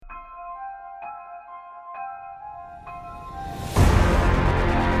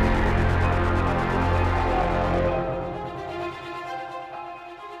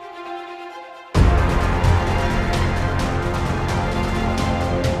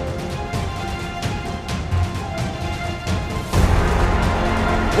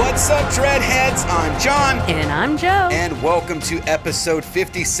What's up, Dreadheads? I'm John. And I'm Joe. And welcome to episode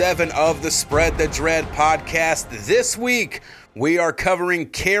 57 of the Spread the Dread podcast. This week, we are covering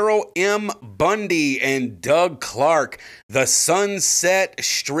Carol M. Bundy and Doug Clark, the Sunset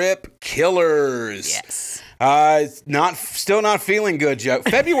Strip Killers. Yes. Still not feeling good, Joe.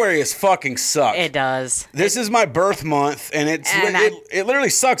 February has fucking sucked. It does. This is my birth month, and it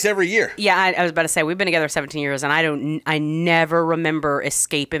literally sucks every year. Yeah, I was about to say, we've been together 17 years, and I never remember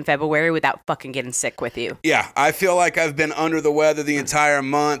escaping February without fucking getting sick with you. Yeah, I feel like I've been under the weather the entire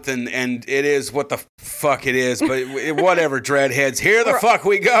month, and it is what the fuck it is. But whatever, Dreadheads. Here the fuck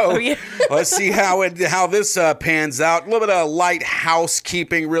we go. Oh, yeah. Let's see how this pans out. A little bit of light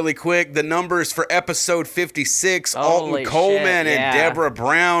housekeeping really quick. The numbers for episode 56, Holy Alton Coleman shit, yeah. and Deborah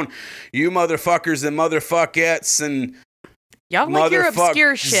Brown. You motherfuckers and motherfuckettes and... Y'all like your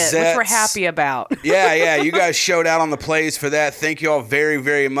obscure shit, which we're happy about. Yeah, you guys showed out on the plays for that. Thank you all very,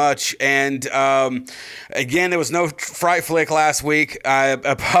 very much. And again, there was no Fright Flick last week.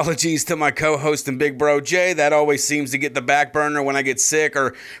 Apologies to my co-host and big bro Jay. That always seems to get the back burner when I get sick,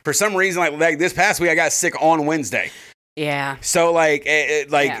 or for some reason, like this past week, I got sick on Wednesday. Yeah. So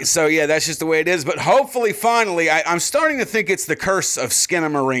so that's just the way it is. But hopefully, finally, I'm starting to think it's the curse of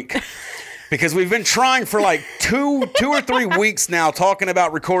Skinamarink. Because we've been trying for like two or 3 weeks now talking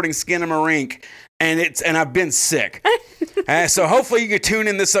about recording Skinamarink, and I've been sick. So hopefully you can tune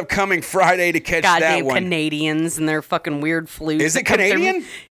in this upcoming Friday to catch that one. Canadians and their fucking weird flus. Is it Canadian?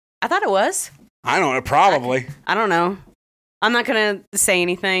 I thought it was. I don't know. Probably. I don't know. I'm not going to say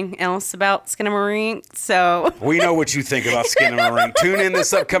anything else about Skinamarink, so... We know what you think about Skinamarink. Tune in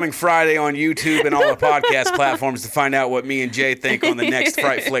this upcoming Friday on YouTube and all the podcast platforms to find out what me and Jay think on the next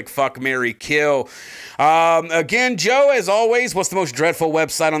Fright Flick Fuck, Marry, Kill. Again, Joe, as always, what's the most dreadful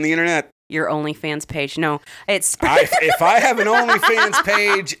website on the internet? Your OnlyFans page. No, it's... If I have an OnlyFans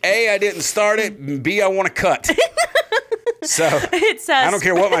page, A, I didn't start it, and B, I want to cut. So, it says, I don't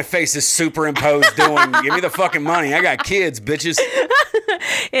care what my face is superimposed doing. Give me the fucking money. I got kids, bitches.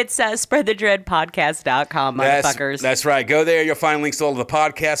 It says spreadthedreadpodcast.com, motherfuckers. That's right. Go there. You'll find links to all of the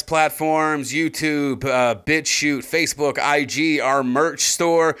podcast platforms, YouTube, BitChute, Facebook, IG, our merch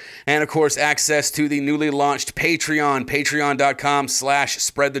store, and, of course, access to the newly launched Patreon,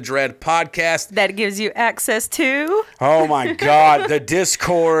 patreon.com/spreadthedreadpodcast. That gives you access to... Oh, my God. The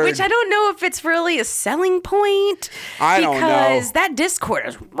Discord. Which I don't know if it's really a selling point. I don't know. Because that Discord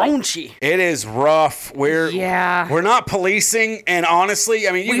is raunchy. It is rough. We're not policing, and honestly,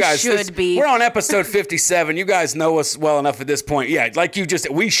 I mean, you guys should be. We're on episode 57. You guys know us well enough at this point. Yeah, like you just,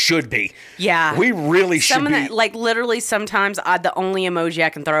 we should be. Yeah. We really should be. Like literally sometimes the only emoji I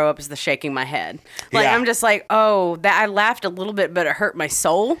can throw up is the shaking my head. Like Yeah. I'm just like, oh, that I laughed a little bit, but it hurt my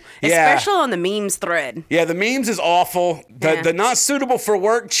soul. Especially on the memes thread. Yeah, the memes is awful. The not suitable for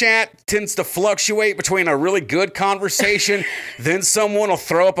work chat tends to fluctuate between a really good conversation, then someone will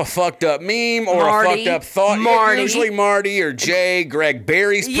throw up a fucked up meme or a fucked up thought. Marty. Usually Marty or Jay. Greg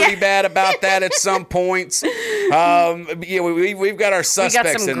Barry's pretty bad about that at some points. We've got our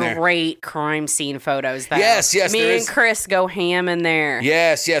suspects in there. We got some great crime scene photos, though. Yes, Me and Chris go ham in there.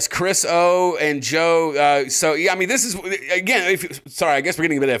 Yes, Chris O and Joe. This is, again, I guess we're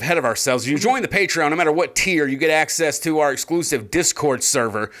getting a bit ahead of ourselves. If you join the Patreon, no matter what tier, you get access to our exclusive Discord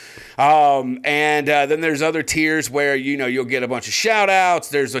server. Then there's other tiers where, you'll get a bunch of shout outs.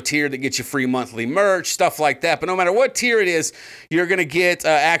 There's a tier that gets you free monthly merch, stuff like that. But no matter what tier it is, you're going to get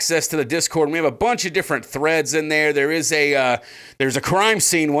access to the Discord. And we have a bunch of different threads in there. There's a crime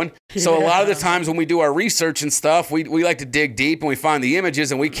scene one. So a lot of the times when we do our research and stuff, we like to dig deep and we find the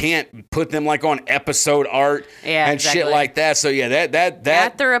images and we can't put them like on episode art shit like that. So that I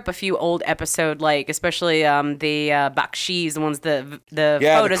threw up a few old episode, like especially the bakshi's, the ones photos the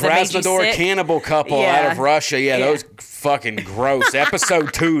that made you sick. Cannibal couple out of Russia. Yeah, those fucking gross.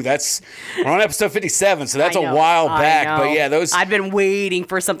 Episode 2. We're on episode 57, so that's a while back. But yeah, those. I've been waiting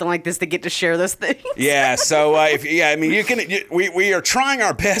for something like this to get to share those things. Yeah. So we are trying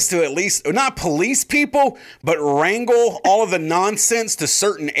our best to at least not police people, but wrangle all of the nonsense to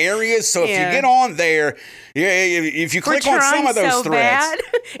certain areas. So if you get on there, if you click on some of those threads,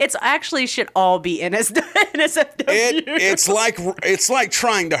 it's actually should all be NSFW. It's like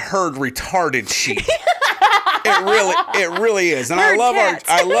trying to herd retarded sheep. It really is, and I love our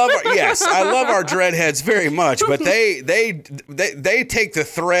dreadheads very much, but they take the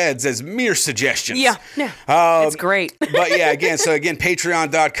threads as mere suggestions. Yeah, it's great. But again,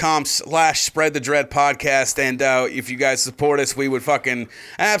 patreon.com/spreadthedreadpodcast, and if you guys support us, we would fucking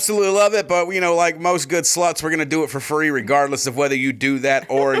absolutely love it. But like most good sluts, we're gonna do it for free, regardless of whether you do that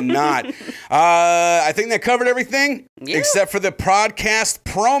or not. I think that covered everything Yeah. except for the podcast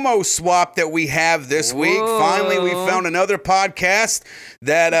promo swap that we have this week. Finally, we found another podcast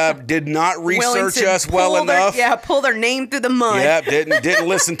that did not research Willing to us well pull enough. pull their name through the mud. Yeah, didn't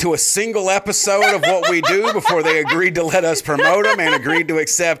listen to a single episode of what we do before they agreed to let us promote them and agreed to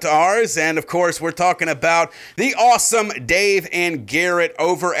accept ours. And of course, we're talking about the awesome Dave and Garrett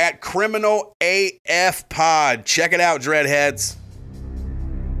over at Criminal AF Pod. Check it out, Dreadheads.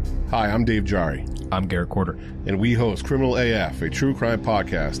 Hi, I'm Dave Jari, I'm Garrett Corder. and we host Criminal AF, a true crime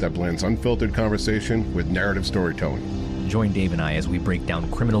podcast that blends unfiltered conversation with narrative storytelling. Join Dave and I as we break down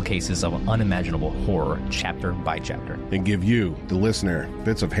criminal cases of unimaginable horror, chapter by chapter. And give you, the listener,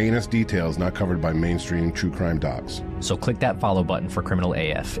 bits of heinous details not covered by mainstream true crime docs. So click that follow button for Criminal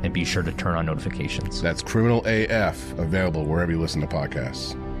AF and be sure to turn on notifications. That's Criminal AF, available wherever you listen to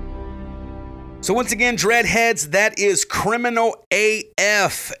podcasts. So once again, Dreadheads, that is Criminal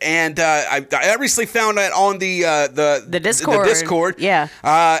AF, and I obviously found that on the Discord. The Discord, Yeah.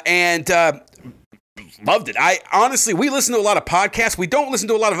 and loved it. We listen to a lot of podcasts. We don't listen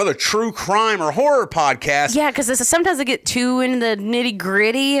to a lot of other true crime or horror podcasts. Yeah, because sometimes I get too into the nitty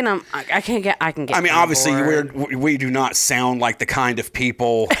gritty, and I can get. I mean, obviously, bored. we do not sound like the kind of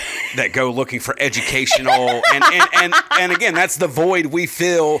people that go looking for educational and again, that's the void we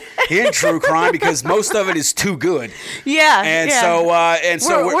fill in true crime because most of it is too good. Yeah, And yeah.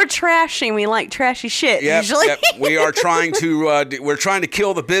 so we're trashy. We like trashy shit Yep, usually. yep. We are trying to we're trying to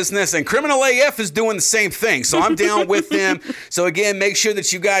kill the business, and Criminal AF is doing the same thing. So I'm down with them. So again, make sure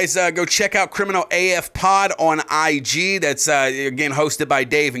that you guys go check out Criminal AF Pod on IG. That's again hosted by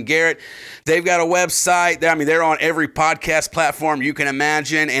Dave and Garrett. They've got a website. I mean, they're on every podcast platform you can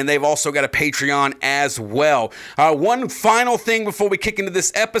imagine, and they've also got a Patreon as well. One final thing before we kick into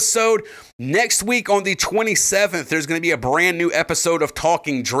this episode. Next week on the 27th, there's going to be a brand new episode of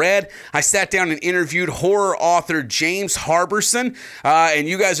Talking Dread. I sat down and interviewed horror author James Harbison, and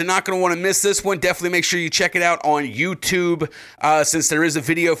you guys are not going to want to miss this one. Definitely make sure you check it out on YouTube since there is a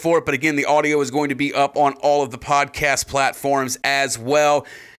video for it. But again, the audio is going to be up on all of the podcast platforms as well.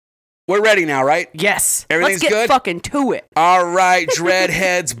 We're ready now, right? Yes. Everything's Let's get good? fucking to it. All right,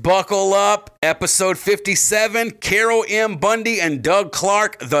 Dreadheads, buckle up. Episode 57, Carol M. Bundy and Doug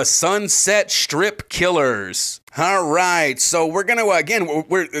Clark, the Sunset Strip Killers. All right, so we're going to, again,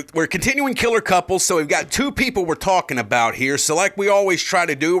 we're continuing killer couples, so we've got two people we're talking about here. So like we always try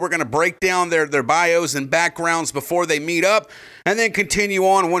to do, we're going to break down their bios and backgrounds before they meet up, and then continue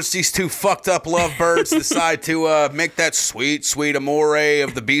on once these two fucked up lovebirds decide to make that sweet, sweet amore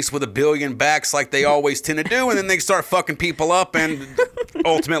of the beast with a billion backs like they always tend to do, and then they start fucking people up and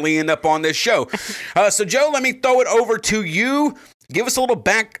ultimately end up on this show. So Joe, let me throw it over to you. Give us a little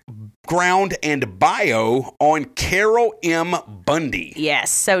background and bio on Carol M. Bundy.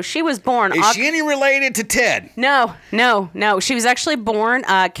 Yes. So she was born. Is she any related to Ted? No. She was actually born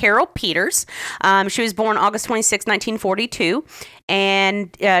Carol Peters. She was born August 26, 1942.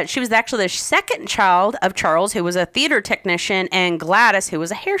 And she was actually the second child of Charles, who was a theater technician, and Gladys, who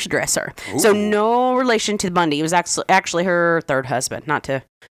was a hairdresser. Ooh. So no relation to Bundy. It was actually her third husband, not to,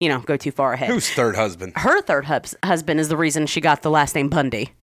 go too far ahead. Whose third husband? Her third husband is the reason she got the last name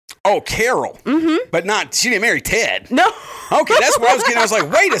Bundy. Oh, Carol. Mm-hmm. But she didn't marry Ted. No. Okay, that's where I was getting. I was like,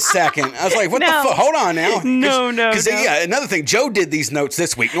 wait a second. I was like, what the fuck? Hold on now. No. Because, yeah, another thing, Joe did these notes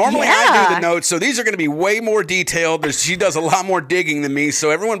this week. Normally I do the notes, so these are going to be way more detailed. She does a lot more digging than me, so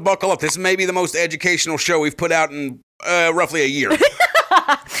everyone buckle up. This may be the most educational show we've put out in roughly a year.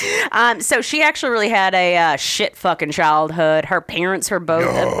 So she actually really had a shit fucking childhood. Her parents were both.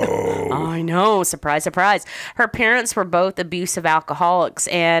 I know, surprise. Her parents were both abusive alcoholics,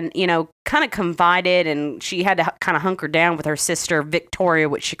 and kind of confided, and she had to kind of hunker down with her sister Victoria,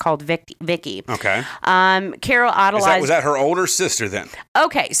 which she called Vicky. Okay. Carol idolized. Was that her older sister then?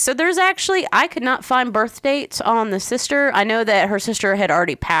 Okay, so there's actually, I could not find birth dates on the sister. I know that her sister had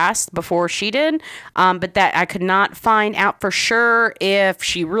already passed before she did, but that I could not find out for sure if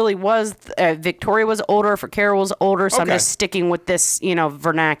she really was, Victoria was older, if Carol was older, so Okay. I'm just sticking with this,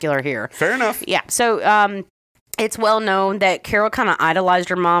 vernacular here. Fair enough. Yeah, so it's well known that Carol kind of idolized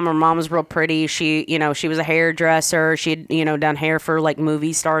her mom. Her mom was real pretty. She was a hairdresser. She'd, done hair for like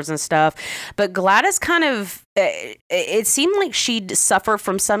movie stars and stuff. But Gladys kind of, it seemed like she'd suffer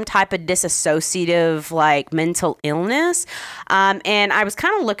from some type of dissociative, like mental illness. And I was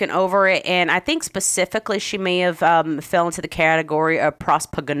kind of looking over it, and I think specifically she may have fell into the category of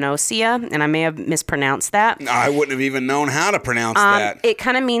prosopagnosia, and I may have mispronounced that. I wouldn't have even known how to pronounce that. It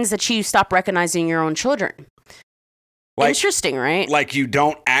kind of means that you stop recognizing your own children. Interesting, right? Like you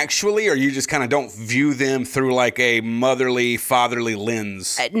don't actually, or you just kind of don't view them through like a motherly, fatherly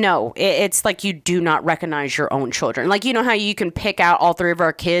lens? No, it's like you do not recognize your own children. Like, you know how you can pick out all three of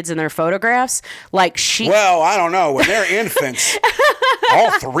our kids in their photographs? Like Well, I don't know. When they're infants,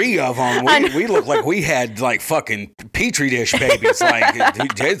 all three of them, we look like we had like fucking Petri dish babies. Like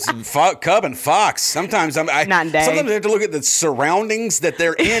it's Cub and Fox. Sometimes sometimes I have to look at the surroundings that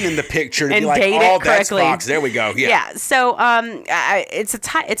they're in the picture to and be like, date oh, it that's correctly. Fox. There we go. Yeah. So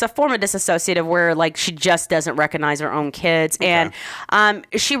it's a form of disassociative where like she just doesn't recognize her own kids, and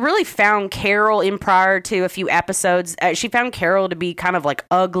she really found Carol in prior to a few episodes. She found Carol to be kind of like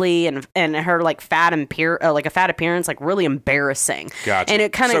ugly and her like fat appearance like really embarrassing. Gotcha. And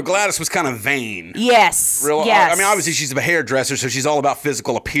it kind of so Gladys was kind of vain. Yes. I mean, obviously she's a hairdresser, so she's all about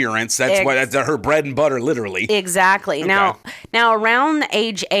physical appearance. That's her bread and butter, literally. Exactly. Okay. Now around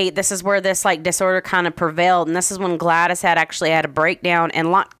age 8, this is where this like disorder kind of prevailed, and this is when Gladys had a breakdown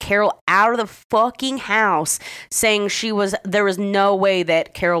and locked Carol out of the fucking house, saying there was no way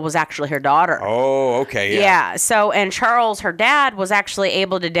that Carol was actually her daughter. Oh, okay, yeah. So, and Charles, her dad, was actually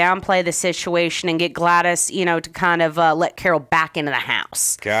able to downplay the situation and get Gladys, to kind of let Carol back into the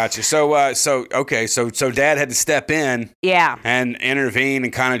house. Gotcha. So Dad had to step in, and intervene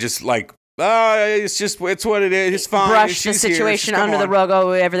and kind of just like, it's what it is. It's fine. Brush the situation under the rug.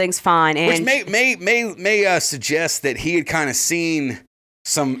 Oh, everything's fine. And which may suggest that he had kind of seen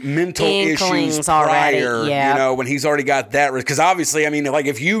some mental issues prior, when he's already got that. Because obviously, I mean, like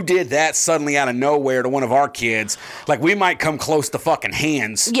if you did that suddenly out of nowhere to one of our kids, like we might come close to fucking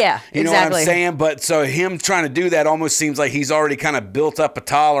hands. Yeah, you know what I'm saying? But so him trying to do that almost seems like he's already kind of built up a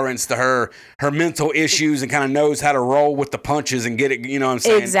tolerance to her mental issues and kind of knows how to roll with the punches and get it. You know what I'm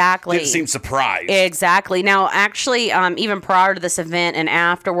saying? Exactly. Didn't seem surprised. Exactly. Now, actually, even prior to this event and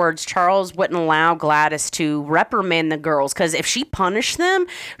afterwards, Charles wouldn't allow Gladys to reprimand the girls because if she punished them,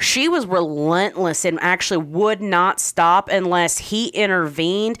 she was relentless and actually would not stop unless he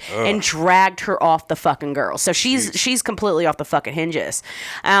intervened and dragged her off the fucking girl. So she's completely off the fucking hinges.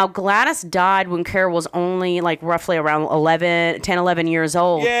 Gladys died when Carol was only like roughly around 11 years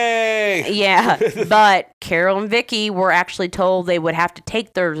old. Yay! Yeah, but Carol and Vicky were actually told they would have to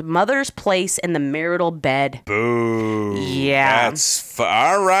take their mother's place in the marital bed. Boo. Yeah. That's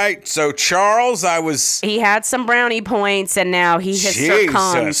all right. So Charles, he had some brownie points and now he has succumbed.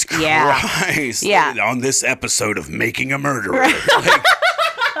 Jesus Christ. Yeah. On this episode of Making a Murderer.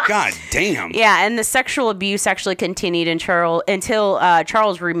 God damn. Yeah, and the sexual abuse actually continued until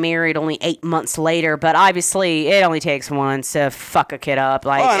Charles remarried only 8 months later. But obviously, it only takes once to fuck a kid up.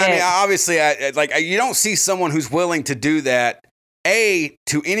 Obviously, you don't see someone who's willing to do that. A,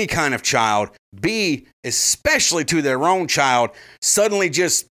 to any kind of child. B, especially to their own child. Suddenly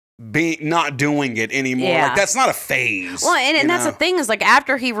just not doing it anymore. Yeah. Like that's not a phase. Well, and that's the thing is like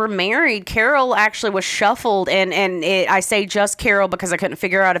after he remarried, Carol actually was shuffled, and I say just Carol because I couldn't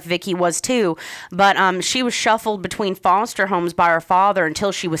figure out if Vicky was too, but she was shuffled between foster homes by her father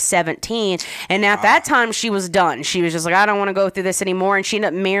until she was 17, and at that time she was done. She was just like, I don't want to go through this anymore, and she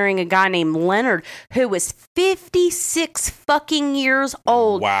ended up marrying a guy named Leonard who was 56 fucking years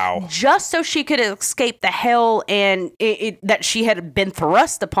old. Wow. Just so she could escape the hell and that she had been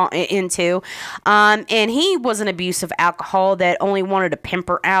thrust into. And he was an abusive alcohol that only wanted to pimp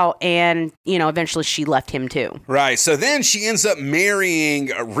her out. And, eventually she left him too. Right. So then she ends up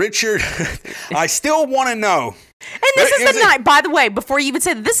marrying Richard. I still want to know. And this is the night, by the way, before you even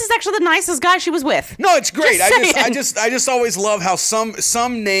say that, this is actually the nicest guy she was with. No, it's great. I just always love how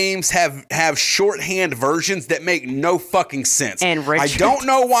some names have shorthand versions that make no fucking sense. And Richard. I don't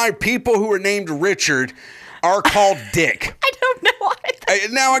know why people who are named Richard are called Dick. I don't know why.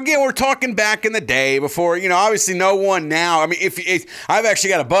 Now, again, we're talking back in the day before, obviously no one now. I mean, if I've actually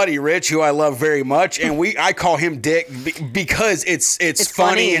got a buddy, Rich, who I love very much, and I call him Dick because it's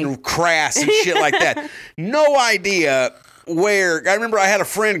funny and crass and shit like that. No idea where. I remember I had a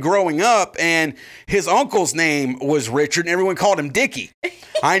friend growing up, and his uncle's name was Richard, and everyone called him Dickie.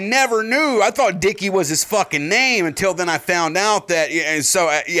 I never knew. I thought Dickie was his fucking name until then I found out that. And so,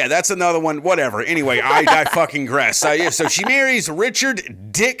 that's another one. Whatever. Anyway, I fucking gress. So she marries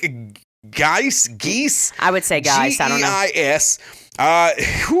Richard Dick Geis. I would say Geis. I don't know. Geis.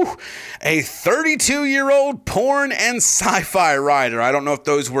 A 32-year-old porn and sci-fi writer. I don't know if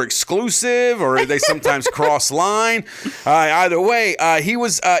those were exclusive or they sometimes cross line. Either way, he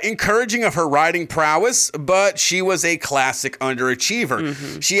was encouraging of her writing prowess, but she was a classic underachiever.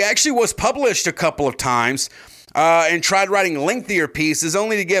 Mm-hmm. She actually was published a couple of times. and tried writing lengthier pieces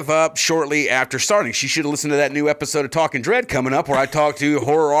only to give up shortly after starting. She should have listened to that new episode of Talking Dread coming up where I talked to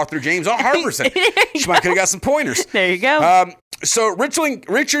horror author James Harbison. She might could have got some pointers. There you go. So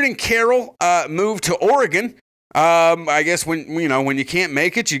Richard and Carol moved to Oregon. I guess when you can't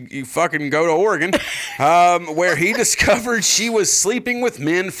make it, you fucking go to Oregon, where he discovered she was sleeping with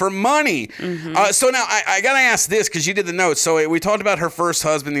men for money. So now I gotta ask this because you did the notes. So we talked about her first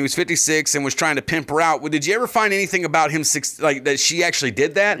husband. He was 56 and was trying to pimp her out. Did you ever find anything about him that she actually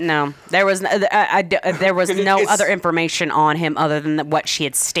did that? No, there was there was no other information on him other than what she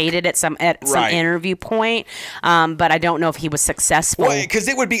had stated at some interview point. But I don't know if he was successful. Well, because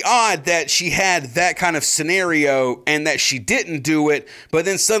it would be odd that she had that kind of scenario and that she didn't do it, but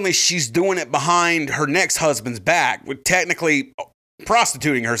then suddenly she's doing it behind her next husband's back, with technically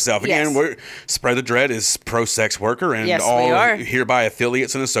prostituting herself. Again, Spread the Dread is pro-sex worker and all hereby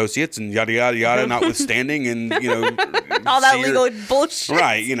affiliates and associates and yada, yada, yada, notwithstanding and, all that legal bullshit.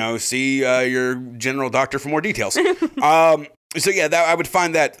 Right, see your general doctor for more details. So yeah, I would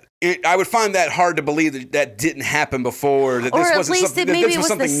find that hard to believe that didn't happen before. That or this at wasn't least something, maybe this it was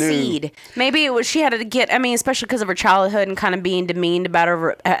the new. seed. Maybe it was she had to get. I mean, especially because of her childhood and kind of being demeaned about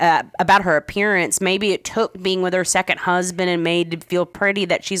her appearance. Maybe it took being with her second husband and made to feel pretty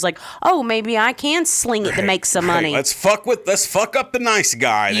that she's like, oh, maybe I can sling it to make some money. Let's fuck up the nice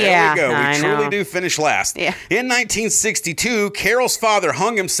guy. There we go. We truly do finish last. Yeah. In 1962, Carol's father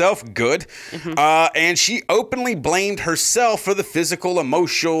hung himself. Good, and she openly blamed herself for the physical,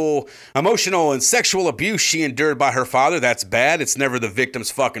 emotional, and sexual abuse she endured by her father. That's bad. It's never the victim's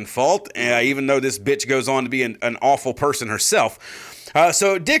fucking fault, even though this bitch goes on to be an awful person herself.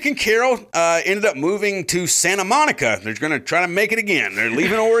 So Dick and Carol ended up moving to Santa Monica. They're going to try to make it again. They're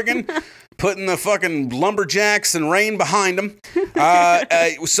leaving Oregon, putting the fucking lumberjacks and rain behind them.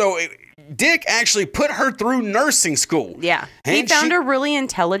 So Dick actually put her through nursing school. Yeah. He found her really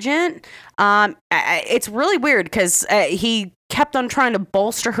intelligent. It's really weird because he kept on trying to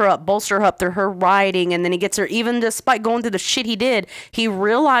bolster her up through her writing, and then he gets her, even despite going through the shit he did, he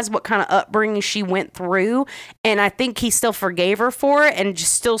realized what kind of upbringing she went through, and I think he still forgave her for it and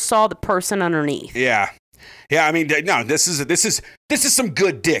just still saw the person underneath. Yeah. Yeah, I mean, no, this is some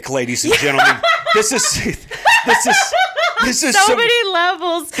good dick, ladies and gentlemen. This is so some, many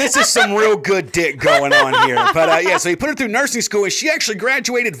levels. This is some real good dick going on here. But so he put her through nursing school, and she actually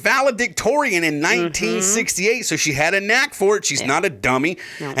graduated valedictorian in 1968. So she had a knack for it. She's not a dummy,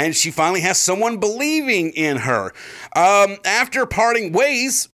 and she finally has someone believing in her. After parting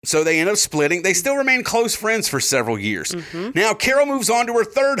ways, so they end up splitting. They still remain close friends for several years. Now, Carol moves on to her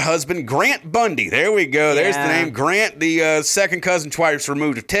third husband, Grant Bundy. There we go. There's the name. Grant, the second cousin twice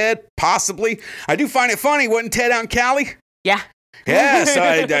removed of Ted, possibly. I do find it funny. Wasn't Ted out in Cali? Yeah. Yeah,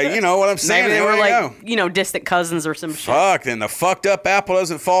 so you know what I'm saying. Maybe they were like, distant cousins or some shit. Fuck, then the fucked up apple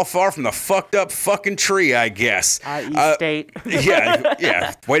doesn't fall far from the fucked up fucking tree, I guess. State.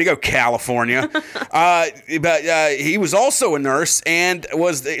 Yeah. Way to go, California. But he was also a nurse and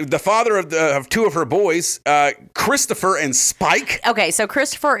was the father of two of her boys, Christopher and Spike. Okay, so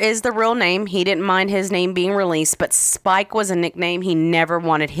Christopher is the real name. He didn't mind his name being released, but Spike was a nickname. He never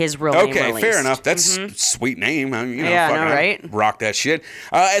wanted his real name released. Okay, fair enough. That's a sweet name. I mean, right? Rock that shit.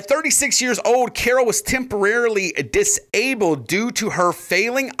 At 36 years old, Carol was temporarily disabled due to her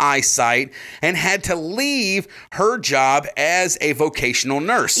failing eyesight and had to leave her job as a vocational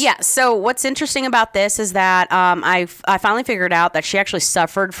nurse. Yeah, so what's interesting about this is that I finally figured out that she actually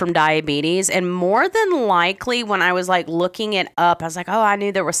suffered from diabetes, and more than likely when I was like looking it up, I was like, oh, I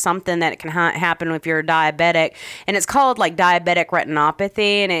knew there was something that can happen if you're diabetic, and it's called like diabetic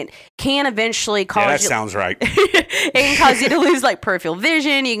retinopathy, and it can eventually cause that sounds right. It can cause you to lose like peripheral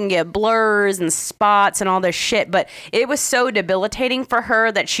vision. You can get blurs and spots and all this shit. But it was so debilitating for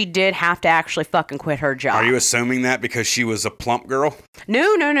her that she did have to actually fucking quit her job. Are you assuming that because she was a plump girl?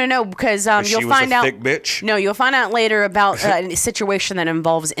 No. Because you'll find out. Thick bitch? No, you'll find out later about a situation that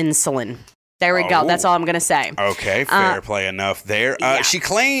involves insulin. There we go. That's all I'm going to say. Okay, fair play enough there. She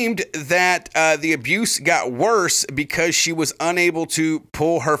claimed that the abuse got worse because she was unable to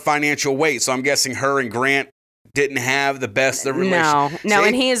pull her financial weight. So I'm guessing her and Grant didn't have the best of relationship. No,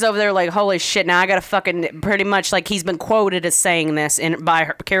 and he is over there like, holy shit, now I gotta fucking, pretty much like he's been quoted as saying this, and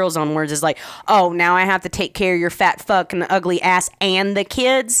by Carol's own words is like, oh, now I have to take care of your fat fucking ugly ass and the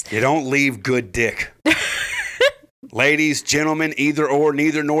kids. You don't leave good dick. Ladies, gentlemen, either or,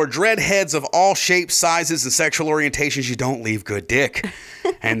 neither nor, dreadheads of all shapes, sizes, and sexual orientations, you don't leave good dick.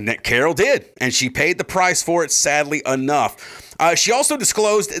 And Carol did, and she paid the price for it, sadly enough. She also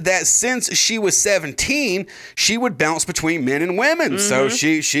disclosed that since she was 17, she would bounce between men and women. So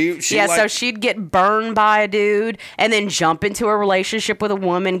she so she'd get burned by a dude and then jump into a relationship with a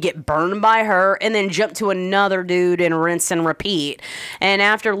woman, get burned by her, and then jump to another dude and rinse and repeat. And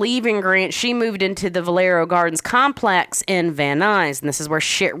after leaving Grant, she moved into the Valero Gardens complex in Van Nuys, and this is where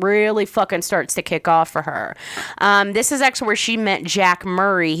shit really fucking starts to kick off for her. This is actually where she met Jack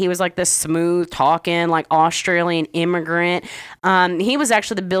Murray. He was like this smooth talking, like Australian immigrant. He was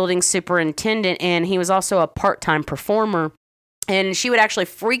actually the building superintendent, and he was also a part-time performer. And she would actually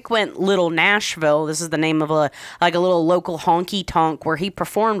frequent Little Nashville. This is the name of a little local honky tonk where he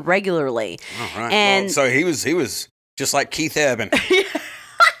performed regularly. All right. And so he was just like Keith Eben.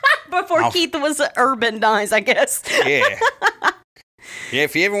 Before Keith was urbanized, I guess. Yeah. Yeah,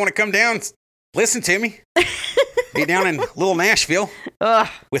 if you ever want to come down, listen to me. Be down in Little Nashville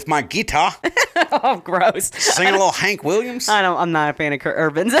with my guitar. Oh, gross. Singing a little Hank Williams. I'm not a fan of Kurt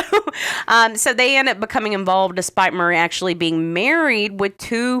Urban. So they end up becoming involved despite Murray actually being married with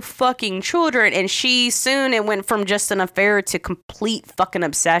 2 fucking children. And it went from just an affair to complete fucking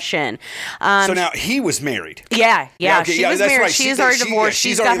obsession. So now he was married. Yeah. Okay, she was married. Right. She's already divorced.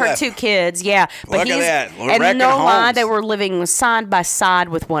 She's got her left. 2 kids. Yeah. But look at that. And no lie, they were living side by side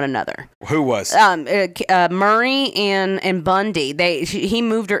with one another. Who was? Murray and Bundy. He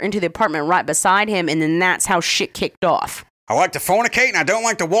moved her into the apartment right beside him, and then that's how shit kicked off. I like to fornicate, and I don't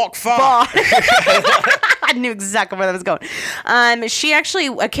like to walk far. I knew exactly where that was going. She actually,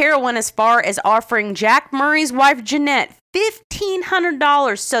 Carol went as far as offering Jack Murray's wife, Jeanette,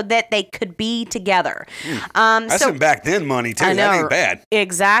 $1,500 so that they could be together. That's some back then money, too. I know, that ain't bad.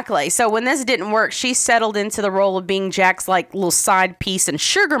 Exactly. So when this didn't work, she settled into the role of being Jack's like little side piece and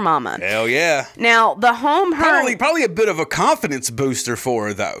sugar mama. Hell yeah. Now, the home probably a bit of a confidence booster for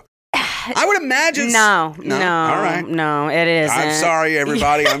her, though. I would imagine. No. All right. No, it isn't. I'm sorry,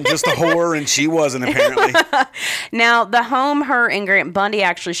 everybody. I'm just a whore, and she wasn't, apparently. Now, the home her and Grant Bundy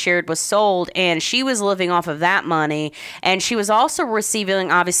actually shared was sold, and she was living off of that money, and she was also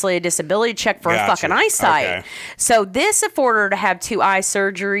receiving, obviously, a disability check for her fucking eyesight. Okay. So this afforded her to have 2 eye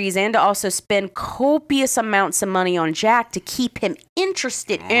surgeries and to also spend copious amounts of money on Jack to keep him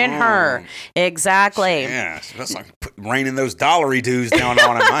interested in her. Exactly. Yeah, so that's like raining those dollary dues down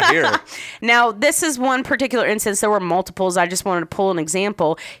on him. I hear. Now, this is one particular instance. There were multiples. I just wanted to pull an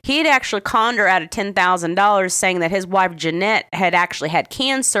example. He had actually conned her out of $10,000, saying that his wife, Jeanette, had actually had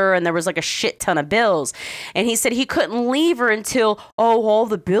cancer, and there was like a shit ton of bills. And he said he couldn't leave her until, all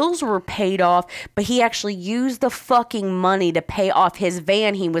the bills were paid off. But he actually used the fucking money to pay off his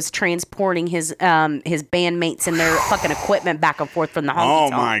van. He was transporting his bandmates and their fucking equipment back and forth from the honky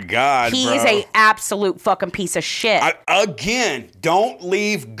tonk. Oh, my God, He bro. is a absolute fucking piece of shit. Again, don't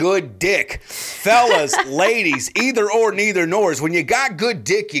leave good dick. Fellas, ladies, either or, neither nors. When you got good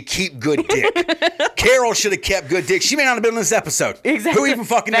dick, you keep good dick. Carol should have kept good dick. She may not have been in this episode. Exactly. Who even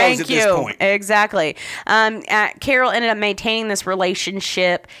fucking knows at this point? Exactly. Carol ended up maintaining this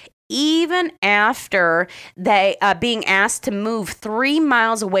relationship even after they being asked to move 3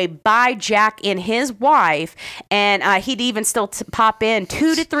 miles away by Jack and his wife, and he'd even still pop in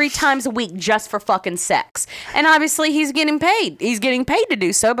 2 to 3 times a week just for fucking sex. And obviously he's getting paid. He's getting paid to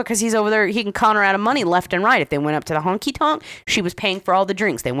do so because he's over there. He can con her out of money left and right. If they went up to the honky tonk, she was paying for all the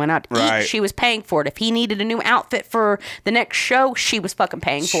drinks. They went out to eat, she was paying for it. If he needed a new outfit for the next show, she was fucking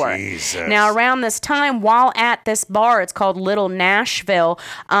paying for it. Now around this time, while at this bar, it's called Little Nashville,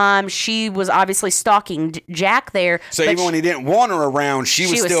 she was obviously stalking Jack there. So even when he didn't want her around, she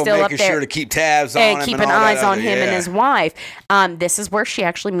was still making sure to keep tabs on him and keeping all eyes that on him yeah. and his wife. This is where she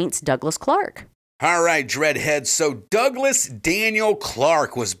actually meets Douglas Clark. All right, Dreadheads. So Douglas Daniel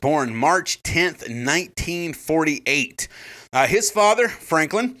Clark was born March 10th, 1948. His father,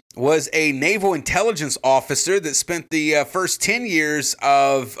 Franklin, was a naval intelligence officer that spent the first 10 years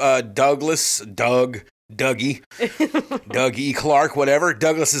of Doug E. Clark, whatever,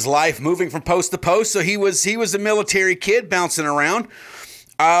 Douglas's life moving from post to post. So he was a military kid bouncing around.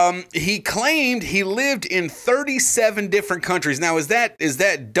 He claimed he lived in 37 different countries. Now, is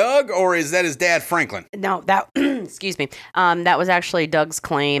that Doug or is that his dad, Franklin? No, that excuse me. That was actually Doug's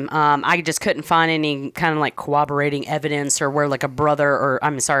claim. I just couldn't find any kind of like corroborating evidence or where like a brother or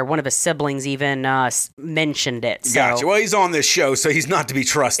one of his siblings even mentioned it. So. Gotcha. Well, he's on this show, so he's not to be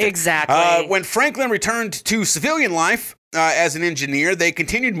trusted. Exactly. When Franklin returned to civilian life, as an engineer. They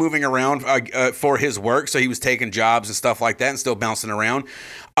continued moving around for his work, so he was taking jobs and stuff like that and still bouncing around.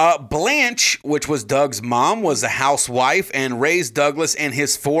 Blanche, which was Doug's mom, was a housewife and raised Douglas and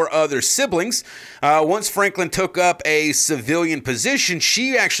his 4 other siblings. Once Franklin took up a civilian position,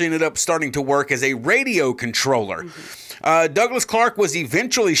 she actually ended up starting to work as a radio controller. Douglas Clark was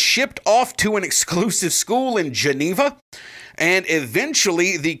eventually shipped off to an exclusive school in Geneva, and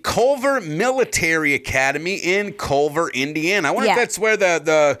eventually the Culver Military Academy in Culver, Indiana. I wonder if that's where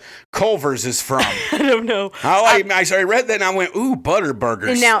the Culvers is from. I don't know. I read that and I went, ooh,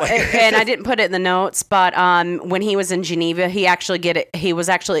 Butterburgers. Now, and I didn't put it in the notes, but when he was in Geneva, he was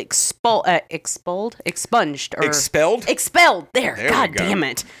actually expunged. Expelled. There God damn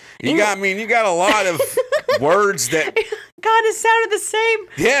it. You got a lot of words that... God, it sounded the same.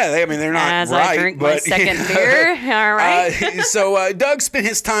 Yeah, they're not As right. I drink my second beer. All right. So Doug spent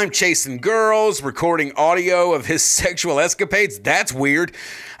his time chasing girls, recording audio of his sexual escapades. That's weird.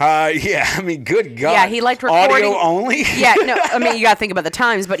 Good God. Yeah, he liked recording. Audio only? Yeah, no, you got to think about the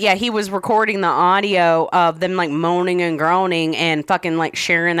times, but yeah, he was recording the audio of them like moaning and groaning and fucking like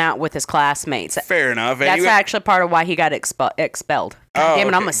sharing that with his classmates. Fair enough. And that's actually part of why he got expelled. God damn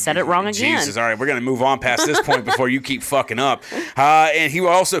it, I'm going to set it wrong again. Jesus, all right, we're going to move on past this point before you keep fucking up. And he would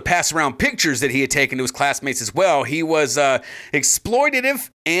also pass around pictures that he had taken to his classmates as well. He was exploitative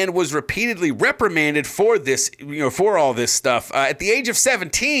and was repeatedly reprimanded for this, for all this stuff. At the age of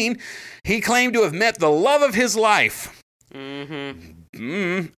 17, he claimed to have met the love of his life.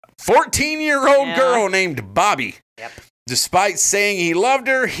 14-year-old girl named Bobby. Yep. Despite saying he loved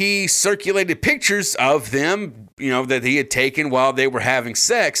her, he circulated pictures of them, that he had taken while they were having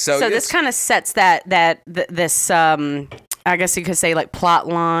sex. So this kind of sets this I guess you could say like plot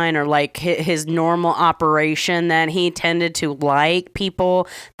line or like his normal operation, that he tended to like people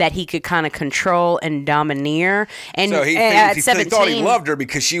that he could kind of control and domineer. And so he thought he loved her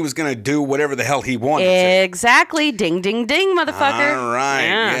because she was going to do whatever the hell he wanted to. Exactly. Ding, ding, ding, motherfucker. All right.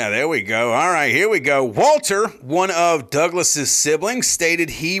 Yeah, there we go. All right, here we go. Walter, one of Douglas's siblings, stated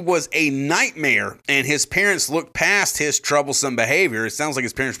he was a nightmare and his parents looked past his troublesome behavior. It sounds like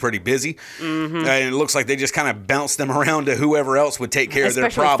his parents were pretty busy. And it looks like they just kind of bounced them around to whoever else would take care of their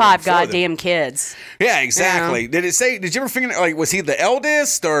problem. Especially 5 goddamn kids. Yeah, exactly. Did you ever figure, like, was he the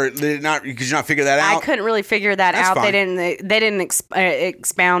eldest, or did you not figure that out? I couldn't really figure that out. Fine. They didn't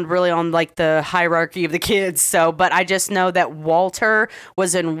expound really on like the hierarchy of the kids. So, but I just know that Walter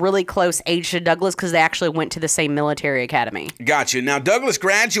was in really close age to Douglas because they actually went to the same military academy. Gotcha. Now, Douglas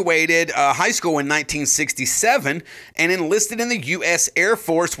graduated high school in 1967 and enlisted in the U.S. Air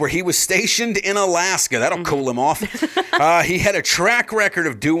Force, where he was stationed in Alaska. That'll cool him off. He had a track record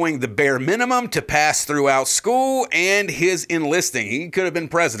of doing the bare minimum to pass throughout school and his enlisting. He could have been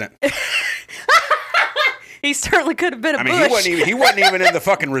president. He certainly could have been Bush. He wasn't even in the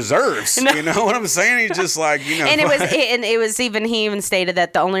fucking reserves. No. You know what I'm saying? He's just like, And he even stated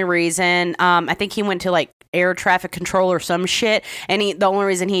that the only reason, I think he went to like air traffic control or some shit, and the only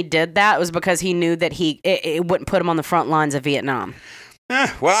reason he did that was because he knew that it wouldn't put him on the front lines of Vietnam.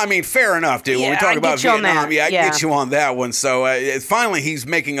 Well, I mean, fair enough, dude. Yeah, when we talk about Vietnam, I can get you on that one. So finally, he's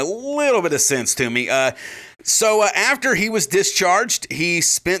making a little bit of sense to me. So after he was discharged, he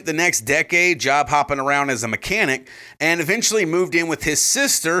spent the next decade job hopping around as a mechanic and eventually moved in with his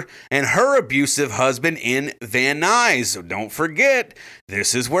sister and her abusive husband in Van Nuys. So don't forget,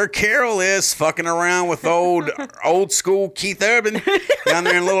 this is where Carol is, fucking around with old school Keith Urban down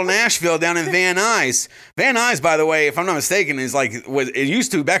there in Little Nashville, down in Van Nuys. Van Nuys, by the way, if I'm not mistaken, is like it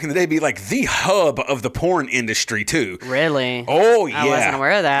used to back in the day be like the hub of the porn industry too. Really? Oh yeah. I wasn't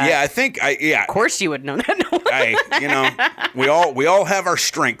aware of that. Yeah, I think Of course you would know that. Hey, we all have our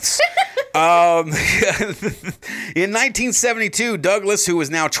strengths. In 1972, Douglas, who was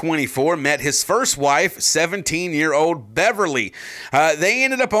now 24, met his first wife, 17-year-old Beverly. They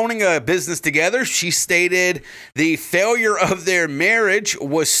ended up owning a business together. She stated the failure of their marriage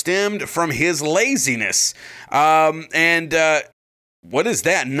was stemmed from his laziness. What is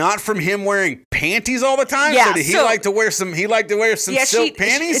that? Not from him wearing panties all the time? Yeah, so did he like to wear some silk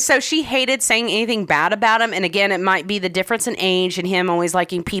panties? So she hated saying anything bad about him. And again, it might be the difference in age and him always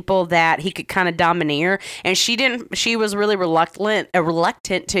liking people that he could kind of domineer. And she was really reluctant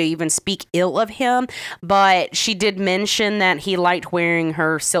to even speak ill of him. But she did mention that he liked wearing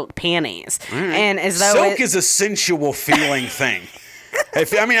her silk panties. Right. And as though silk is a sensual feeling thing.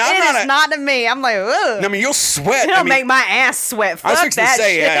 It's not to me. I'm like, ugh. I mean, you'll sweat. It'll make my ass sweat. Fuck I was that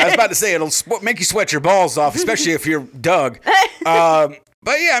shit. I was about to say it'll make you sweat your balls off, especially if you're Doug.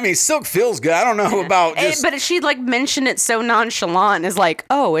 But yeah, I mean, silk feels good. I don't know about just... But she like mentioned it so nonchalant as like,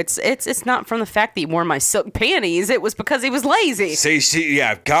 oh, it's not from the fact that he wore my silk panties. It was because he was lazy. See,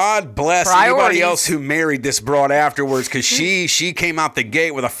 yeah, God bless anybody else who married this broad afterwards, because she came out the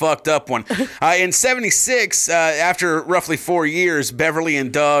gate with a fucked up one. In 76, after roughly 4 years, Beverly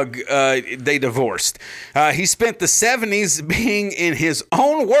and Doug, they divorced. He spent the 70s being, in his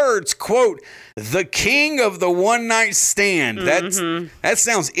own words, quote, the king of the one-night stand. That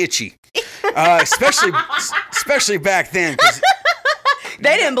sounds itchy, especially back then.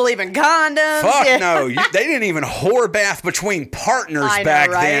 They didn't believe in condoms. Fuck no. They didn't even whore bath between partners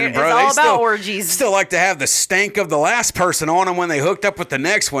back then, bro. It's all about orgies. Still like to have the stank of the last person on them when they hooked up with the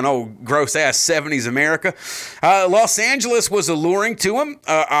next one. Oh, gross-ass 70s America. Los Angeles was alluring to him,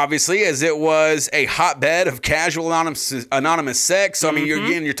 obviously, as it was a hotbed of casual anonymous sex. So, I mean,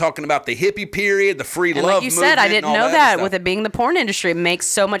 you're talking about the hippie period, the free love movement. Like you said, I didn't know that. With it being the porn industry, it makes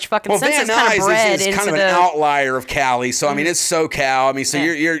so much fucking sense. Van it's kind of bred is kind of an outlier of Cali. So, I mean, it's SoCal. I mean, so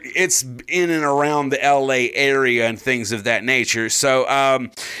it's in and around the LA area and things of that nature. So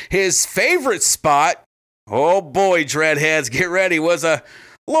his favorite spot, oh boy, dreadheads, get ready, was a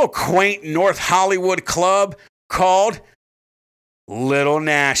little quaint North Hollywood club called Little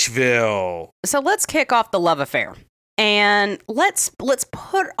Nashville. So let's kick off the love affair. And let's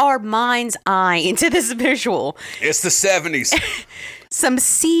put our mind's eye into this visual. It's the 70s. Some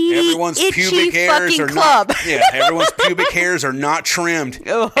seedy, everyone's itchy pubic hairs fucking are club. Not, yeah, everyone's pubic hairs are not trimmed.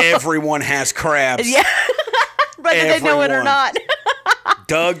 Everyone has crabs. Yeah, whether they know it or not.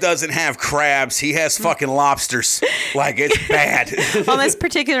 Doug doesn't have crabs. He has fucking lobsters. Like, it's bad. On this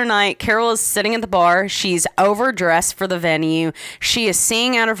particular night, Carol is sitting at the bar. She's overdressed for the venue. She is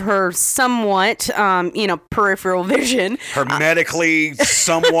seeing out of her somewhat, peripheral vision. Her medically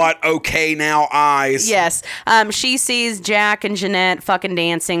somewhat okay now eyes. Yes. She sees Jack and Jeanette fucking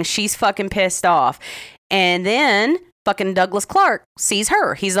dancing. She's fucking pissed off. And then fucking Douglas Clark sees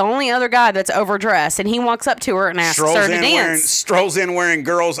her. He's the only other guy that's overdressed, and he walks up to her and asks her to dance. Strolls in wearing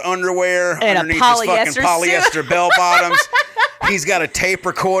girls' underwear and underneath his fucking polyester bell bottoms. He's got a tape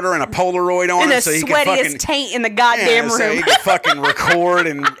recorder and a Polaroid on him, and so he can fucking taint in the goddamn room. So he can fucking record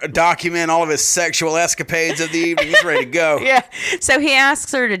and document all of his sexual escapades of the evening. He's ready to go. Yeah. So he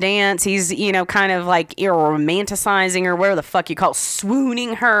asks her to dance. He's, kind of like romanticizing her, whatever the fuck you call it,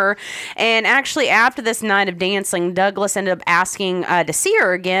 swooning her. And actually, after this night of dancing, Douglas ended up asking to see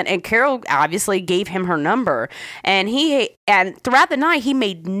her again, and Carol obviously gave him her number. And throughout the night, he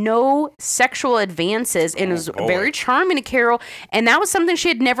made no sexual advances and was very charming to Carol. And that was something she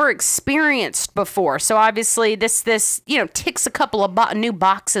had never experienced before. So obviously this ticks a couple of new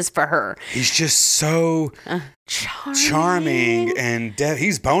boxes for her. He's just so charming and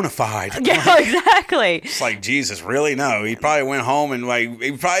he's bona fide. Yeah, exactly. It's like, Jesus, really? No. He probably went home and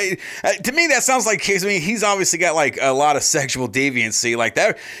to me that sounds like, he's obviously got like a lot of sexual deviancy like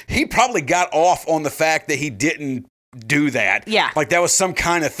that. He probably got off on the fact that he didn't do that. Yeah. Like that was some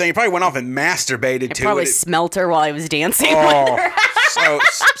kind of thing. He probably went off and masturbated to it. Probably smelt her while he was dancing.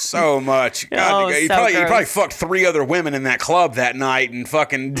 So much. God, he probably fucked 3 other women in that club that night and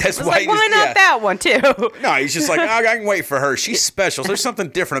fucking that's why not that one too? No, he's just like, I can wait for her. She's special. There's something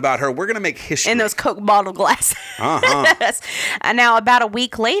different about her. We're gonna make history. In those Coke bottle glasses. And now about a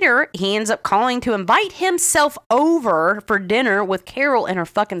week later, he ends up calling to invite himself over for dinner with Carol and her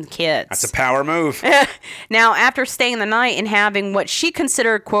fucking kids. That's a power move. Now, after staying the night and having what she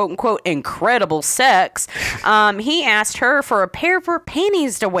considered quote unquote incredible sex, he asked her for a pair of her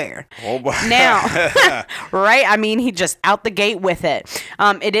panties to wear. Oh, boy. Now, right? I mean, he just out the gate with it.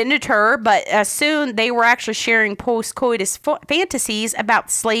 It didn't deter, but soon they were actually sharing post-coitus fantasies about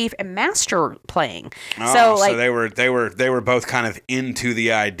slave and master playing. So they were both kind of into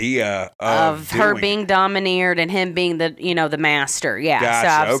the idea of her being domineered and him being the master. Yeah.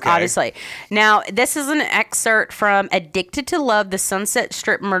 Gotcha. So obviously. Now, this is an excerpt from Addicted to Love, The Sunset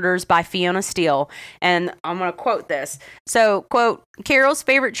Strip Murders by Fiona Steele. And I'm going to quote this. So, quote, Carol's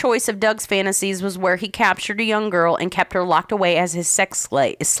favorite choice of Doug's fantasies was where he captured a young girl and kept her locked away as his sex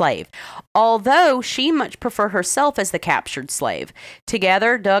slave, although she much preferred herself as the captured slave.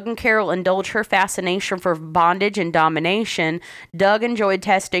 Together, Doug and Carol indulged her fascination for bondage and domination. Doug enjoyed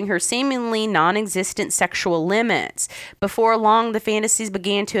testing her seemingly non-existent sexual limits. Before long, the fantasies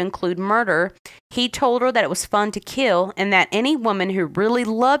began to include murder. He told her that it was fun to kill and that any woman who really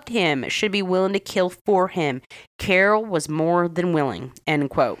loved him should be willing to kill for him. Carol was more than willing, end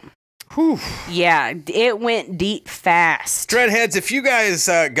quote. Whew. Yeah, it went deep fast. Dreadheads, if you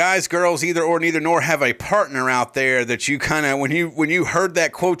guys, girls, either or neither nor have a partner out there that you kind of, when you heard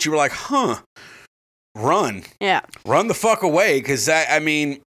that quote, you were like, huh, run. Yeah. Run the fuck away, because I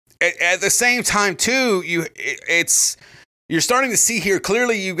mean, at the same time too, you're starting to see here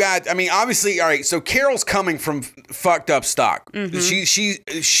clearly. You got, I mean, obviously, all right. So Carol's coming from fucked up stock. Mm-hmm.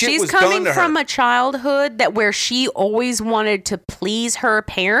 She's was done coming to from her. a childhood that where she always wanted to please her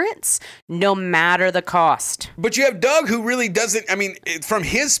parents, no matter the cost. But you have Doug, who really doesn't. I mean, from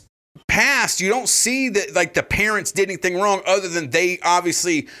his past, you don't see that like the parents did anything wrong, other than they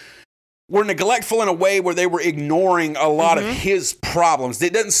obviously were neglectful in a way where they were ignoring a lot of his problems.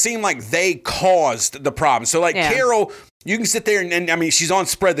 It doesn't seem like they caused the problem. So like Carol, you can sit there and I mean, she's on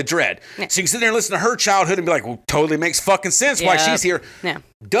Spread the Dread. Yeah. So you can sit there and listen to her childhood and be like, well, totally makes fucking sense why she's here. Yeah.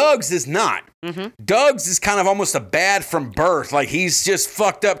 Doug's is not. Doug's is kind of almost a bad from birth. Like he's just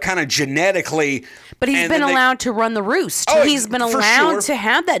fucked up kind of genetically. But he's been allowed to run the roost. Oh, he's been for allowed sure. to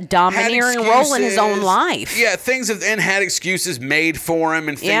have that domineering role in his own life. Yeah, and had excuses made for him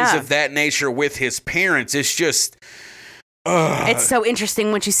and things of that nature with his parents. It's just... It's so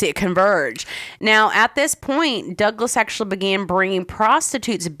interesting when you see it converge. Now, at this point, Douglas actually began bringing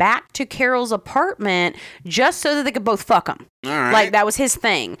prostitutes back to Carol's apartment just so that they could both fuck them. All right. Like, that was his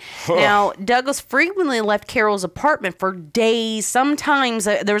thing. Now, Douglas frequently left Carol's apartment for days. Sometimes,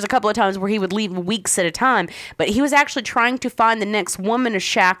 there was a couple of times where he would leave weeks at a time. But he was actually trying to find the next woman to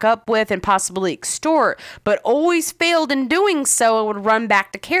shack up with and possibly extort, but always failed in doing so and would run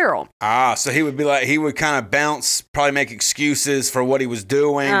back to Carol. So he would be like, he would kind of bounce, probably make excuses for what he was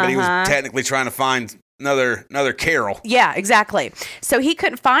doing, but he was technically trying to find another Carol. Yeah, exactly. So he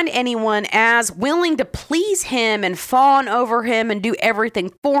couldn't find anyone as willing to please him and fawn over him and do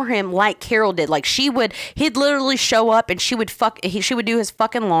everything for him like Carol did. Like he'd literally show up and she would do his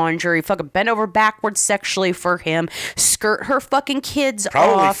fucking laundry, fucking bend over backwards sexually for him, skirt her fucking kids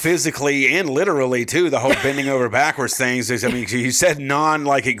Probably off. physically and literally too. The whole bending over backwards things. I mean, you said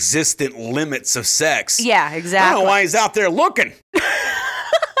existent limits of sex. Yeah, exactly. I don't know why he's out there looking.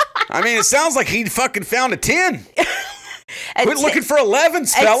 I mean, it sounds like he fucking found a 10. Quit looking for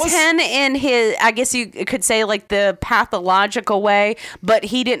 11s, fellas. A 10 in his, I guess you could say, like the pathological way, but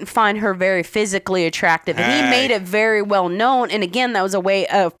he didn't find her very physically attractive. And he made it very well known. And again, that was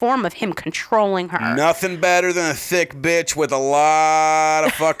a form of him controlling her. Nothing better than a thick bitch with a lot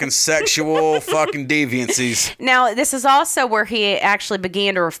of fucking sexual fucking deviancies. Now, this is also where he actually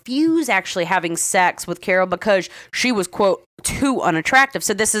began to refuse actually having sex with Carol because she was, quote, too unattractive.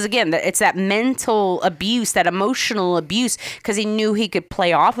 So this is, again, it's that mental abuse, that emotional abuse, because he knew he could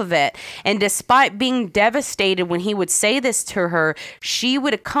play off of it. And despite being devastated when he would say this to her, she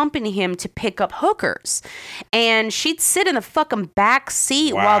would accompany him to pick up hookers. And she'd sit in the fucking back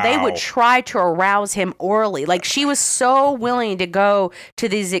seat while they would try to arouse him orally. Like, she was so willing to go to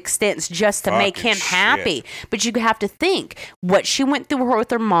these extents just to make him happy. But you have to think, what she went through with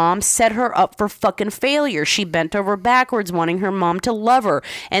her mom set her up for fucking failure. She bent over backwards wanting her mom to love her,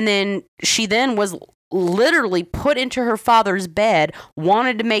 and then she was literally put into her father's bed,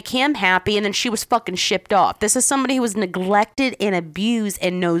 wanted to make him happy, and then she was fucking shipped off. This is somebody who was neglected and abused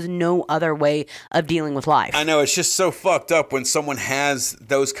and knows no other way of dealing with life. I know, it's just so fucked up when someone has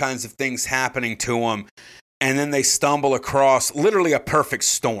those kinds of things happening to them, and then they stumble across literally a perfect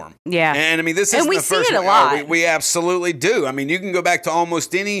storm. Yeah. And I mean, this isn't we the first see it a one. lot. We absolutely do. I mean, you can go back to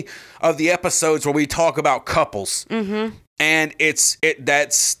almost any of the episodes where we talk about couples. Mm-hmm. And that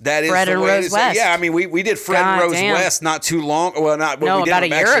is Fred the and way Rose it is. West. Yeah, I mean, we did Fred and Rose damn. West not too long. Well, not No, we did about a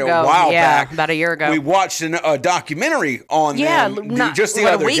year actually ago. a while Yeah, back. about a year ago. We watched a documentary on them just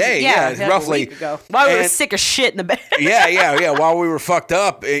the other day. Yeah, roughly. a week ago. While we were And- sick of shit in the bed. yeah. While we were fucked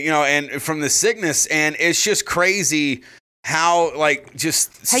up, and from the sickness, and it's just crazy how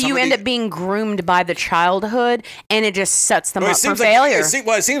you end up being groomed by the childhood, and it just sets them up for failure.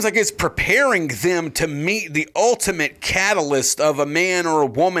 It seems like it's preparing them to meet the ultimate catalyst of a man or a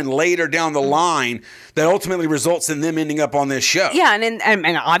woman later down the line that ultimately results in them ending up on this show. Yeah,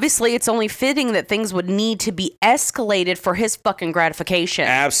 and obviously it's only fitting that things would need to be escalated for his fucking gratification.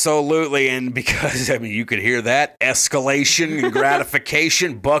 Absolutely, and because, I mean, you could hear that, escalation and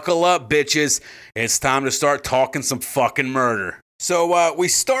gratification. Buckle up, bitches. It's time to start talking some fucking murder. So we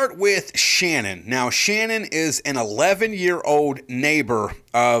start with Shannon. Now, Shannon is an 11-year-old neighbor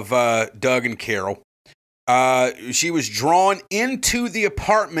of Doug and Carol. She was drawn into the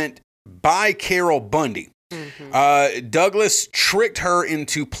apartment by Carol Bundy. Mm-hmm. Douglas tricked her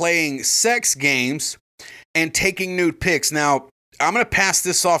into playing sex games and taking nude pics. Now, I'm going to pass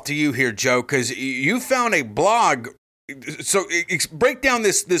this off to you here, Joe, because you found a blog So break down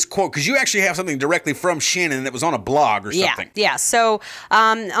this quote, because you actually have something directly from Shannon that was on a blog or something. Yeah. So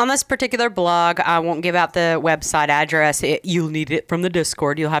on this particular blog, I won't give out the website address. You'll need it from the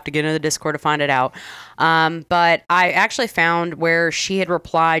Discord. You'll have to get into the Discord to find it out. But I actually found where she had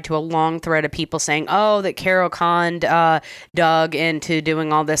replied to a long thread of people saying, oh, that Carol conned Doug into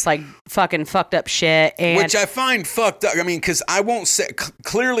doing all this like fucking fucked up shit. And which I find fucked up. I mean, because I won't say,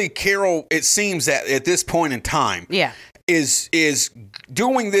 clearly Carol, it seems that at this point in time, is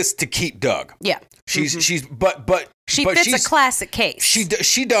doing this to keep Doug. Yeah. She's she but fits a classic case.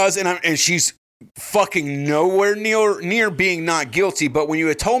 She does, and she's fucking nowhere near being not guilty. But when you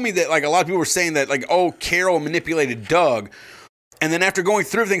had told me that, like, a lot of people were saying that, like, oh, Carol manipulated Doug, and then after going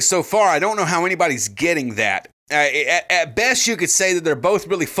through everything so far, I don't know how anybody's getting that. At best, you could say that they're both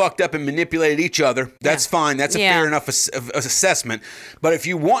really fucked up and manipulated each other. That's fine. That's a fair enough assessment. But if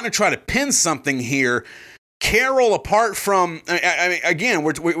you want to try to pin something here, Carol, apart from, I mean, again,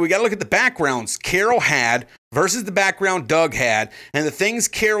 we got to look at the backgrounds Carol had versus the background Doug had, and the things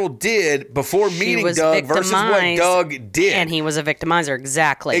Carol did before meeting Doug versus what Doug did. And he was a victimizer,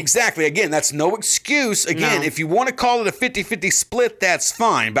 exactly. Exactly. Again, that's no excuse. Again, if you want to call it a 50-50 split, that's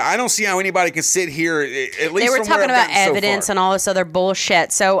fine. But I don't see how anybody can sit here, at least they were from talking where I've about gotten evidence so far. and all this other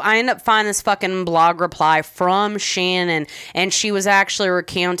bullshit. So I ended up finding this fucking blog reply from Shannon, and she was actually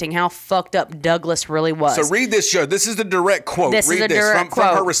recounting how fucked up Douglas really was. So read this, show. This is the direct quote. Read this from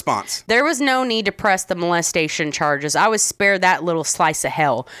her response. There was no need to press the molestation charges. I was spared that little slice of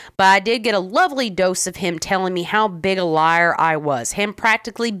hell. But I did get a lovely dose of him telling me how big a liar I was. Him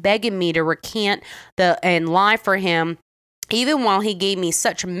practically begging me to recant and lie for him, even while he gave me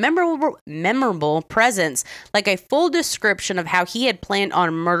such memorable presents, like a full description of how he had planned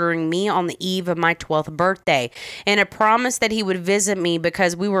on murdering me on the eve of my 12th birthday, and a promise that he would visit me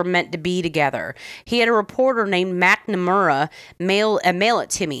because we were meant to be together. He had a reporter named McNamara mail it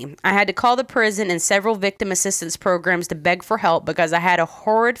to me. I had to call the prison and several victim assistance programs to beg for help because I had a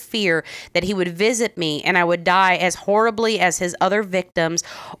horrid fear that he would visit me and I would die as horribly as his other victims,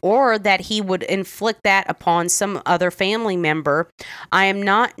 or that he would inflict that upon some other family member. I am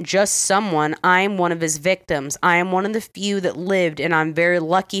not just someone. I am one of his victims. I am one of the few that lived, and I'm very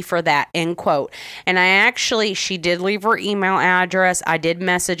lucky for that, end quote. And she did leave her email address. I did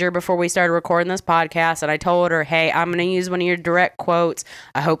message her before we started recording this podcast, and I told her, hey, I'm going to use one of your direct quotes.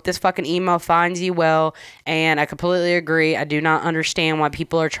 I hope this fucking email finds you well. And I completely agree. I do not understand why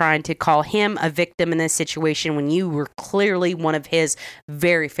people are trying to call him a victim in this situation when you were clearly one of his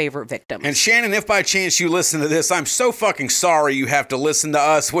very favorite victims. And Shannon, if by chance you listen to this, I'm so fucking sorry you have to listen to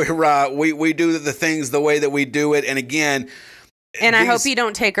us. We do the things the way that we do it. And again, I hope you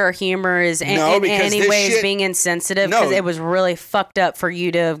don't take our humor as in any way as being insensitive, because it was really fucked up for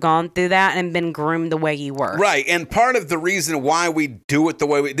you to have gone through that and been groomed the way you were. Right. And part of the reason why we do it the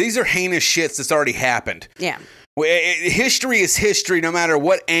way these are heinous shits that's already happened. Yeah. History is history, no matter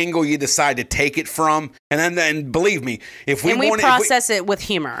what angle you decide to take it from. And then believe me, if we process it with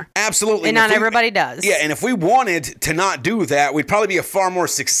humor. Absolutely. And not everybody does. Yeah, and if we wanted to not do that, we'd probably be a far more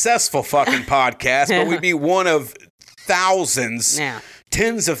successful fucking podcast, but we'd be one of thousands,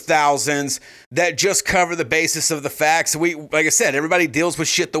 tens of thousands that just cover the basis of the facts. Like I said, everybody deals with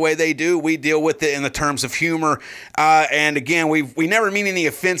shit the way they do. We deal with it in the terms of humor. And again, we never mean any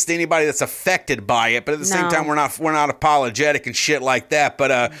offense to anybody that's affected by it, but at the same time, we're not apologetic and shit like that.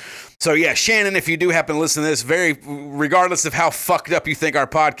 But so yeah, Shannon, if you do happen to listen to this, regardless of how fucked up you think our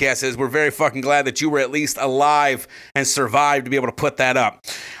podcast is, we're very fucking glad that you were at least alive and survived to be able to put that up.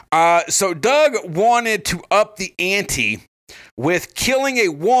 So Doug wanted to up the ante with killing a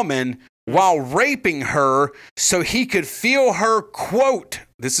woman while raping her so he could feel her, quote,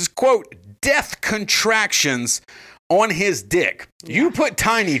 this is quote, death contractions on his dick. You put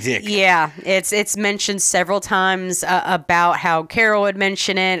tiny dick. Yeah, it's mentioned several times about how Carol would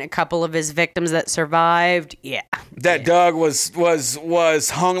mention it, a couple of his victims that survived. Yeah. That Doug was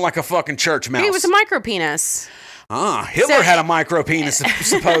hung like a fucking church mouse. He was a micro penis. Hitler had a micro penis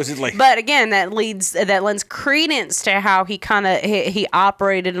supposedly. But again, that lends credence to how he kind of he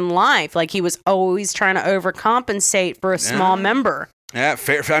operated in life. Like he was always trying to overcompensate for a small member. Yeah,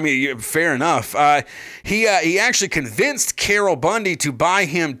 fair. I mean, fair enough. He actually convinced Carol Bundy to buy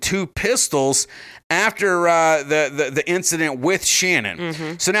him 2 pistols after the incident with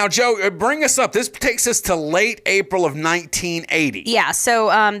Shannon. So now, Joe, bring us up. This takes us to late April of 1980. Yeah,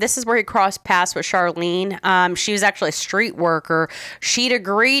 so this is where he crossed paths with Charlene. She was actually a street worker. She'd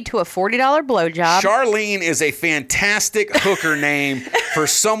agreed to a $40 blowjob. Charlene is a fantastic hooker name for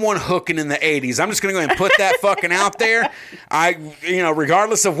someone hooking in the 80s. I'm just going to go ahead and put that fucking out there.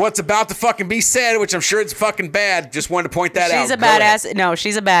 Regardless of what's about to fucking be said, which I'm sure it's fucking bad, just wanted to point that out. She's a badass. No,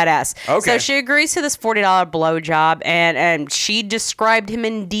 she's a badass. Okay. So she agrees to this $40 blowjob, and she described him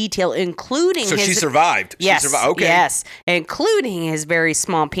in detail, including So his... she survived. Yes. She survived. Okay. Yes. Including his very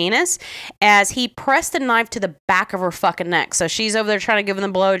small penis, as he pressed the knife to the back of her fucking neck. So she's over there trying to give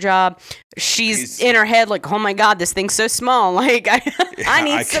him the blowjob. She's in her head like, oh my God, this thing's so small. Like, I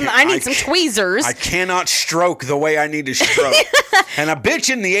need some tweezers. I cannot stroke the way I need to stroke. And a bitch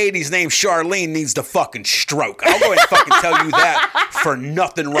in the 80s named Charlene needs to fucking stroke. I'll go ahead and fucking tell you that for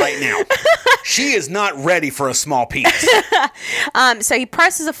nothing right now. She is not ready for a small penis. So he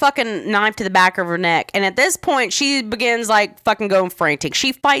presses a fucking knife to the back of her neck. And at this point, she begins like fucking going frantic.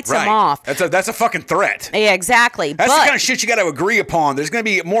 She fights him off. That's a fucking threat. Yeah, exactly. That's the kind of shit you got to agree upon. There's going to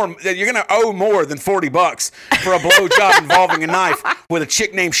be more. You're going to owe more than $40 for a blowjob involving a knife with a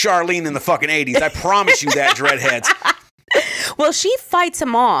chick named Charlene in the fucking 80s. I promise you that, dreadheads. Well, she fights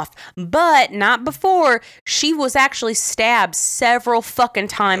him off, but not before she was actually stabbed several fucking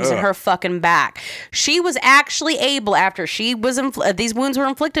times in her fucking back. She was actually able, after she was these wounds were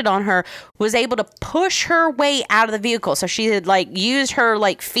inflicted on her, was able to push her way out of the vehicle. So she had like used her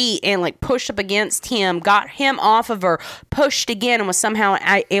like feet and like pushed up against him, got him off of her, pushed again, and was somehow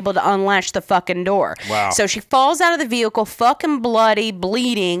able to unlatch the fucking door. Wow. So she falls out of the vehicle, fucking bloody,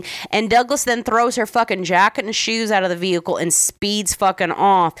 bleeding, and Douglas then throws her fucking jacket and shoes out of the vehicle and speeds fucking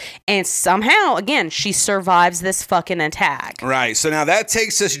off, and somehow again she survives this fucking attack. Right. So now that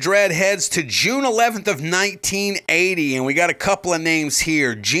takes us, dreadheads, to June 11th of 1980, and we got a couple of names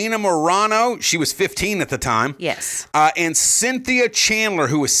here. Gina Morano, she was 15 at the time. Yes. And Cynthia Chandler,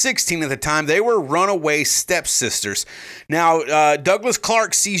 who was 16 at the time. They were runaway stepsisters. Now, Douglas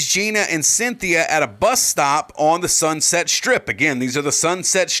Clark sees Gina and Cynthia at a bus stop on the Sunset Strip. Again, these are the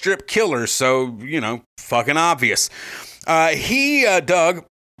Sunset Strip killers, so, fucking obvious. Doug,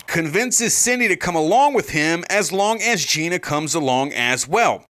 convinces Cindy to come along with him as long as Gina comes along as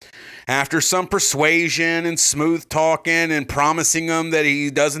well. After some persuasion and smooth talking and promising him that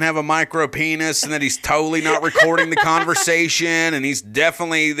he doesn't have a micro penis and that he's totally not recording the conversation and he's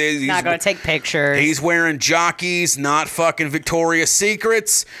definitely... He's not going to take pictures. He's wearing jockeys, not fucking Victoria's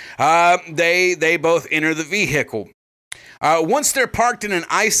Secrets. They both enter the vehicle. Once they're parked in an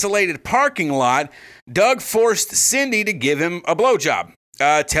isolated parking lot, Doug forced Cindy to give him a blowjob,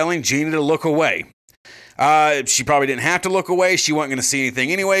 telling Gina to look away. She probably didn't have to look away. She wasn't going to see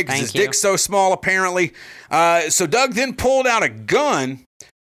anything anyway because his dick's so small, apparently. So Doug then pulled out a gun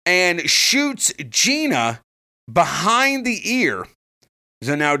and shoots Gina behind the ear.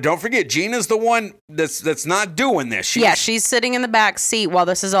 So now, don't forget, Gina's the one that's not doing this. She's sitting in the back seat while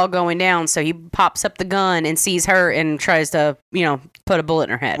this is all going down. So he pops up the gun and sees her and tries to, put a bullet in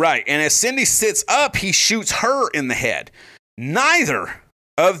her head. Right. And as Cindy sits up, he shoots her in the head. Neither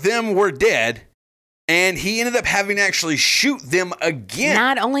of them were dead. And he ended up having to actually shoot them again.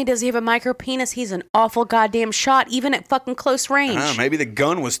 Not only does he have a micro penis, he's an awful goddamn shot, even at fucking close range. Maybe the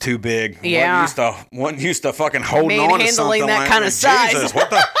gun was too big. Yeah. One used to fucking holding on to something that like kind of size. Jesus, what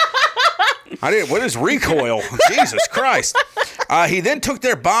the... What is recoil? Jesus Christ. He then took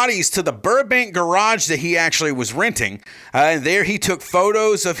their bodies to the Burbank garage that he actually was renting. And there he took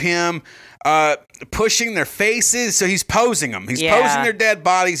photos of him pushing their faces. So he's posing them. He's posing their dead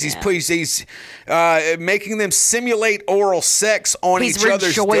bodies. He's making them simulate oral sex on each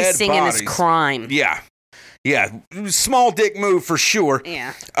other's dead bodies. He's rejoicing in his crime. Yeah. Small dick move for sure.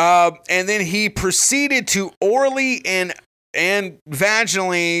 Yeah. And then he proceeded to orally and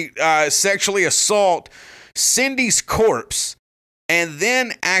vaginally sexually assault Cindy's corpse, and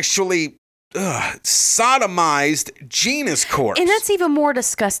then actually sodomized Gina's corpse. And that's even more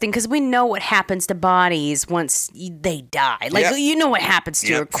disgusting because we know what happens to bodies once they die. Like, you know what happens to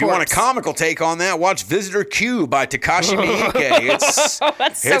your corpse. If you want a comical take on that, watch Visitor Q by Takashi Miike.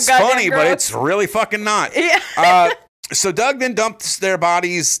 It's funny, but it's really fucking not. Yeah. So Doug then dumps their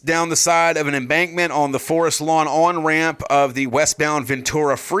bodies down the side of an embankment on the Forest Lawn on-ramp of the westbound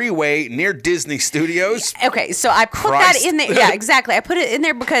Ventura Freeway near Disney Studios. Okay, so I put that in there. Yeah, exactly. I put it in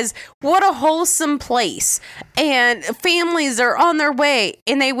there because what a wholesome place. And families are on their way,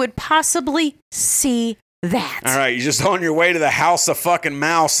 and they would possibly see that. All right, you're just on your way to the House of fucking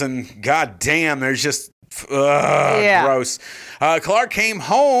Mouse, and goddamn, there's just Gross. Clark came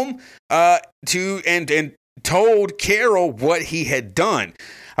home and told Carol what he had done.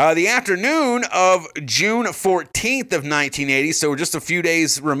 The afternoon of June 14th of 1980, so just a few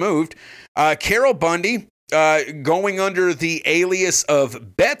days removed, Carol Bundy, going under the alias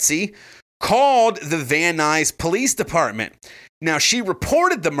of Betsy, called the Van Nuys Police Department. Now, she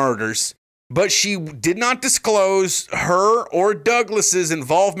reported the murders, but she did not disclose her or Douglas's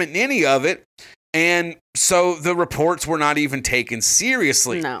involvement in any of it, and so the reports were not even taken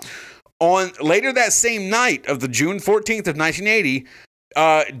seriously. No. Later that same night of the June 14th of 1980,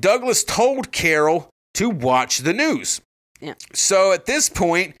 Douglas told Carol to watch the news. Yeah. So at this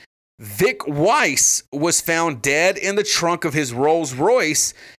point, Vic Weiss was found dead in the trunk of his Rolls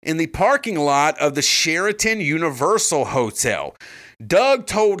Royce in the parking lot of the Sheraton Universal Hotel. Doug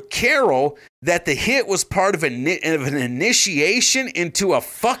told Carol that the hit was part of an initiation into a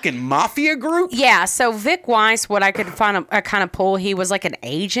fucking mafia group? Yeah, so Vic Weiss, what I could find a kind of pull, he was like an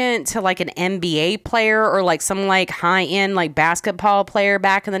agent to like an NBA player or like some like high-end like basketball player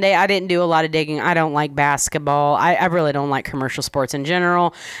back in the day. I didn't do a lot of digging. I don't like basketball. I really don't like commercial sports in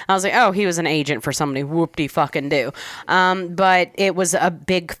general. I was like, oh, he was an agent for somebody. Whoop-de-fucking-do. But it was a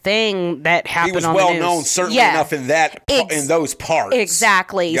big thing that happened on the news. He was well known, certainly enough in those parts.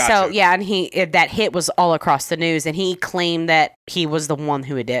 Exactly. Gotcha. So, yeah, and that hit was all across the news, and he claimed that he was the one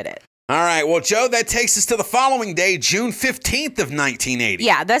who did it. All right. Well, Joe, that takes us to the following day, June 15th of 1980.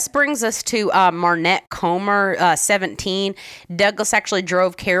 Yeah, this brings us to Marnette Comer, 17. Douglas actually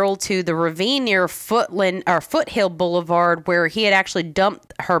drove Carol to the ravine near Foothill Boulevard, where he had actually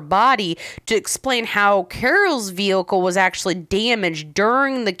dumped her body, to explain how Carol's vehicle was actually damaged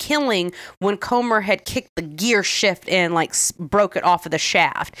during the killing when Comer had kicked the gear shift and like broke it off of the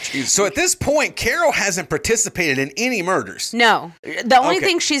shaft. Jeez. So at this point, Carol hasn't participated in any murders. No. The only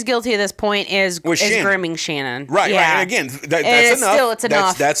thing she's guilty of this point is grooming Shannon. Right, yeah. right. And again, that's enough. It's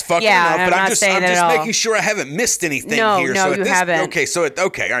enough. That's fucking yeah, enough. But I'm just all. making sure I haven't missed anything here. No, so you haven't.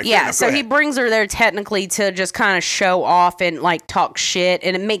 Okay, all right. Yeah, so he brings her there technically to just kind of show off and like talk shit,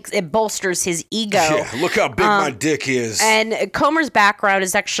 and it bolsters his ego. Yeah, look how big my dick is. And Comer's background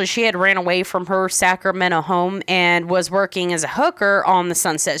is actually she had ran away from her Sacramento home and was working as a hooker on the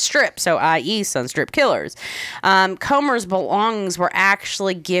Sunset Strip, so i.e. Sunstrip Killers. Comer's belongings were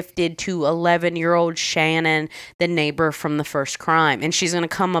actually gifted to 11-year-old Shannon, the neighbor from the first crime, and she's going to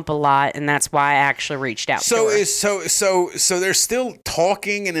come up a lot, and that's why I actually reached out to her. So they're still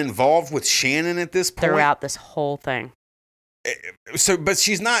talking and involved with Shannon at this point throughout this whole thing. So, but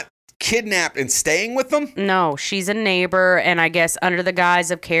she's not kidnapped and staying with them? No, she's a neighbor, and I guess under the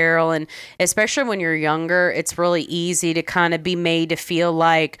guise of Carol, and especially when you're younger, it's really easy to kind of be made to feel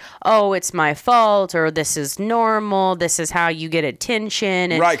like, oh, it's my fault, or this is normal, this is how you get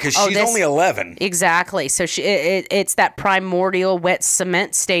attention. And, right, because she's only 11. Exactly. So it's that primordial wet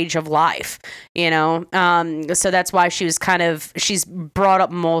cement stage of life, you know? So that's why she's brought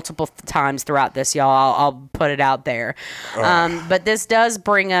up multiple times throughout this, y'all. I'll put it out there. But this does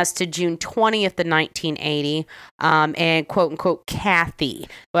bring us to June 20th of 1980, and quote-unquote Kathy.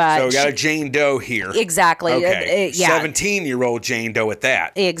 So we got a Jane Doe here. Exactly. Okay. Yeah. 17-year-old Jane Doe at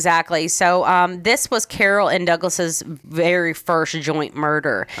that. Exactly. So this was Carol and Douglas's very first joint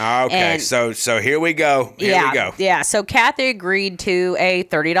murder. Okay, and so here we go. Here we go. Yeah, so Kathy agreed to a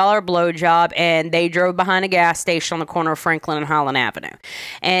 $30 blowjob, and they drove behind a gas station on the corner of Franklin and Highland Avenue.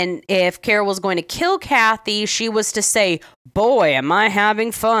 And if Carol was going to kill Kathy, she was to say, "Boy, am I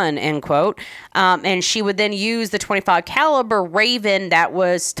having fun," end quote. And she would then use the .25 caliber Raven that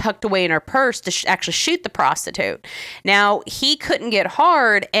was tucked away in her purse to actually shoot the prostitute. Now, he couldn't get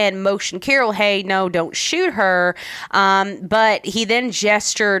hard and motioned Carol, hey, no, don't shoot her. But he then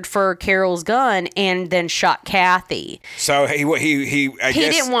gestured for Carol's gun and then shot Kathy. So I guess he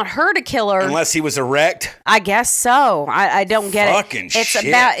didn't want her to kill her. Unless he was erect? I guess so. I don't get Fucking it. shit.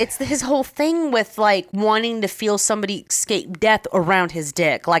 It's his whole thing with like wanting to feel somebody escape death around his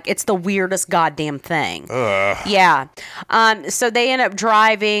dick. Like it's the weirdest goddamn thing. Ugh. Yeah. So they end up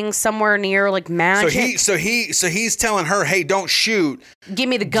driving somewhere near like Magic. So he's telling her, hey, don't shoot. Give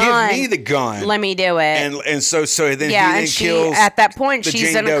me the gun. Give me the gun. Let me do it. And so then he then she, kills. At that point, the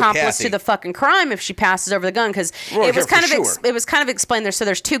she's Jane an Doe accomplice Kathy. to the fucking crime if she passes over the gun, because it was kind of it was kind of explained there. So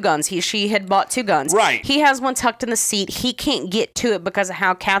there's two guns. She had bought two guns. Right. He has one tucked in the seat. He can't get to it because of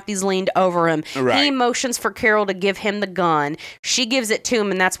how Kathy's leaned over him. Right. He motions for Carol to give him the gun. She gives it to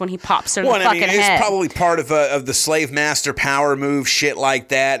him, and that's when he pops her in the fucking it's head. probably part of the slave master power move, shit like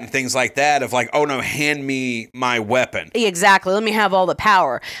that, and things like that. Of like, oh no, hand me my weapon. Exactly. Let me have all the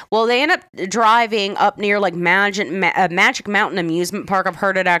power. Well, they end up driving up near like Magic Mountain Amusement Park. I've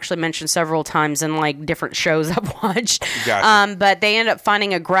heard it actually mentioned several times in like different shows I've watched. Gotcha. But they end up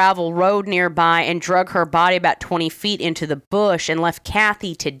finding a gravel road nearby and drug her body about 20 feet into the bush and left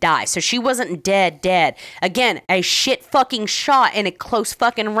Kathy to die. So she wasn't dead. Again, a shit fucking shot in a close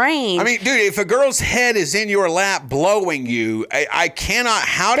fucking range. I mean, dude, if a girl's head is in your lap blowing you, I cannot.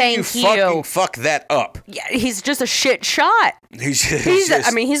 How do you fucking fuck that up? Yeah, he's just a shit shot. He's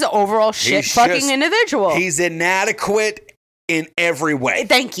an overall shit fucking individual. He's inadequate in every way.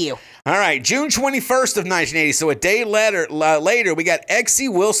 Thank you. All right, June 21st of 1980. So a day later, we got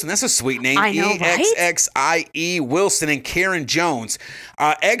Exie Wilson. That's a sweet name. I know, right? Exxie Wilson and Karen Jones.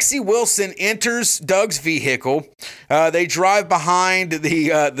 Exie Wilson enters Doug's vehicle. They drive behind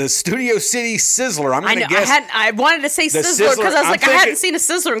the Studio City Sizzler. I'm going to guess. I wanted to say Sizzler because I was I hadn't seen a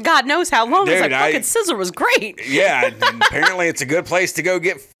Sizzler in God knows how long. Dude, fucking Sizzler was great. Yeah, apparently it's a good place to go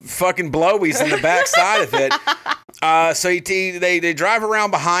get fucking blowies in the backside of it. So they drive around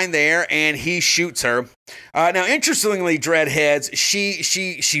behind there, and he shoots her. Now, interestingly, Dreadheads,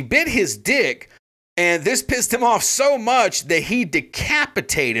 she bit his dick, and this pissed him off so much that he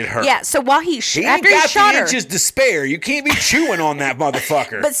decapitated her. Yeah. So while he ain't got the inches to spare. You can't be chewing on that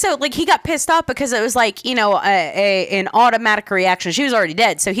motherfucker. But so he got pissed off because it was an automatic reaction. She was already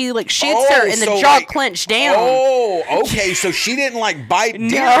dead, so he shoots her, and the jaw clenched down. Oh, okay. So she didn't bite.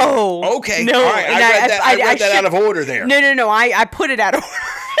 No. Okay. No. All right. I read that out of order there. No. I put it out of order.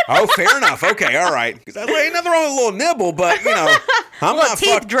 Oh, fair enough. Okay, all right. Ain't nothing wrong with a little nibble, but I'm not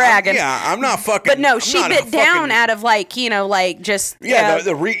teeth dragging. I'm not fucking. But no, she bit down out of just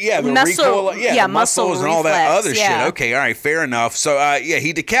the muscle, recoil, muscles and all that other shit. Okay, all right, fair enough. So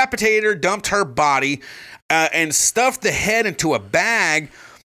he decapitated her, dumped her body, and stuffed the head into a bag.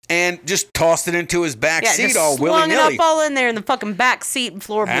 And just tossed it into his back seat all willy-nilly. Slung it up all in there in the fucking back seat and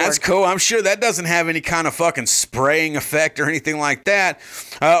floorboard. That's cool. I'm sure that doesn't have any kind of fucking spraying effect or anything like that.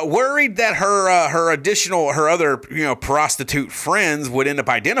 Worried that her other prostitute friends would end up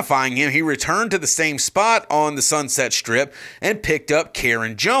identifying him, he returned to the same spot on the Sunset Strip and picked up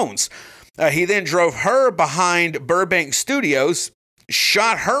Karen Jones. He then drove her behind Burbank Studios,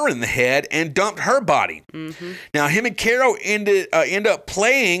 shot her in the head, and dumped her body. Mm-hmm. Now, him and Carol end up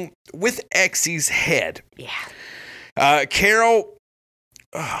playing with Exie's head. Yeah. Carol...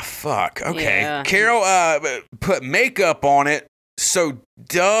 Oh, fuck. Okay. Yeah. Carol put makeup on it so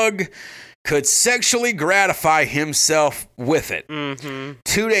Doug could sexually gratify himself with it. Mm-hmm.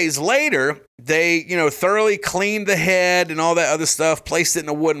 2 days later, they, thoroughly cleaned the head and all that other stuff, placed it in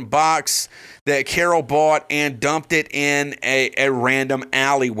a wooden box that Carol bought, and dumped it in a random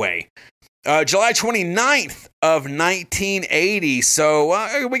alleyway. July 29th of 1980.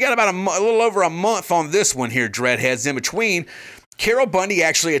 So we got about a little over a month on this one here, Dreadheads. In between, Carol Bundy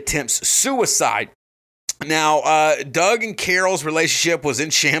actually attempts suicide. Now, Doug and Carol's relationship was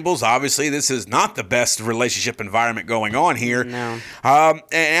in shambles. Obviously, this is not the best relationship environment going on here. No. And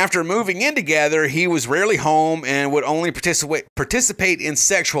after moving in together, he was rarely home and would only participate in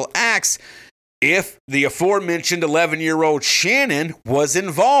sexual acts if the aforementioned 11-year-old Shannon was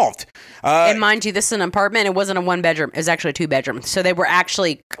involved. And mind you, this is an apartment. It wasn't a one-bedroom. It was actually a two-bedroom. So they were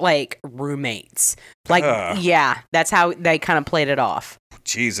actually, roommates. Yeah, that's how they kind of played it off.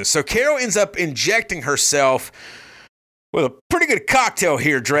 Jesus. So Carol ends up injecting herself with a pretty good cocktail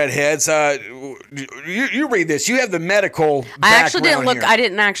here, Dreadheads. You read this. You have the medical background I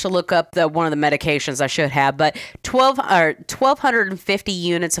didn't actually look up one of the medications I should have, but 1,250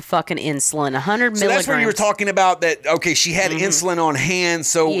 units of fucking insulin, 100 milligrams. So that's where you were talking about that. Okay, she had insulin on hand.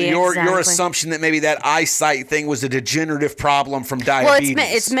 So your assumption that maybe that eyesight thing was a degenerative problem from diabetes. Well,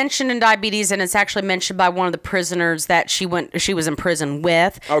 it's mentioned in diabetes, and it's actually mentioned by one of the prisoners that she was in prison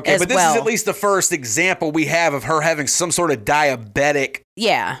with. Okay, but this is at least the first example we have of her having some sort of diabetic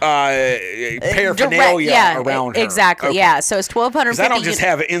paraphernalia around her. Exactly. Okay. Yeah. So it's 1,250. I don't just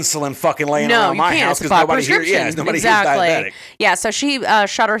have insulin fucking laying around my house because nobody here. Yeah, nobody here's diabetic. Yeah. So she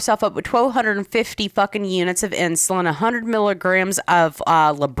shot herself up with 1,250 fucking units of insulin, 100 milligrams of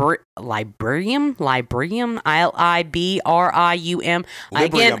Librium, Librium.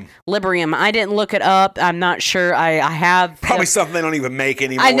 Again, Librium. I didn't look it up. I'm not sure. I have probably something they don't even make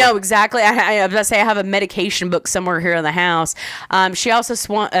anymore. I know exactly. I was gonna say I have a medication book somewhere here in the house. She also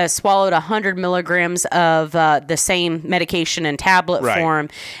swallowed 100 milligrams of the same medication in tablet form,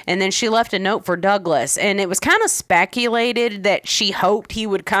 and then she left a note for Douglas. And it was kind of speculated that she hoped he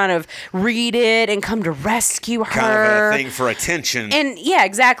would kind of read it and come to rescue her. Kind of a thing for attention. And yeah,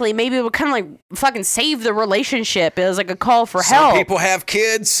 exactly. Maybe it would kind of fucking save the relationship. It was like a call for help. Some people have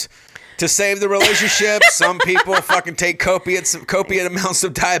kids to save the relationship. Some people fucking take copious amounts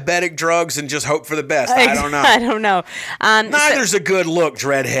of diabetic drugs and just hope for the best. I don't know. I don't know. Neither's a good look,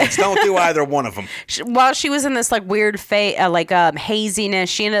 dreadheads. Don't do either one of them. While she was in this like weird haziness,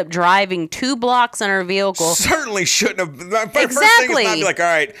 she ended up driving 2 blocks in her vehicle. Certainly shouldn't have. Exactly. First thing is not be like, all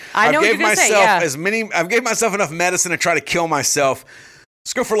right, I know I've what gave you're gonna say, myself I've gave myself enough medicine to try to kill myself.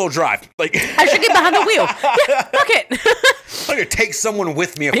 Let's go for a little drive. Like I should get behind the wheel. Yeah, fuck it. I could take someone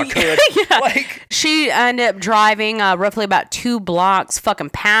with me if I could. Yeah. Like she ended up driving roughly about 2 blocks, fucking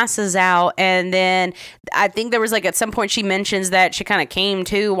passes out, and then I think there was like at some point she mentions that she kind of came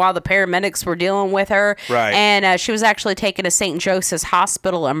to while the paramedics were dealing with her. Right. And she was actually taken to St. Joseph's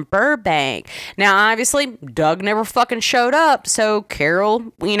Hospital in Burbank. Now, obviously, Doug never fucking showed up, so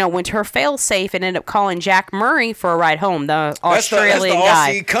Carol, went to her fail-safe and ended up calling Jack Murray for a ride home, the Australian that's the guy.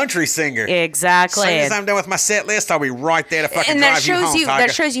 Aussie country singer. Exactly. As soon as I'm done with my set list, I'll be right there to fucking And drive that shows you home, Tiger.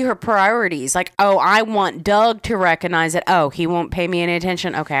 that shows you her priorities. Like, oh, I want Doug to recognize it. Oh, he won't pay me any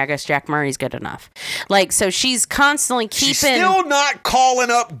attention. Okay, I guess Jack Murray's good enough. Like, so she's constantly keeping. She's still not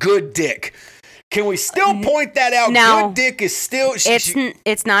calling up Good Dick. Can we still point that out? Now, Good Dick is still.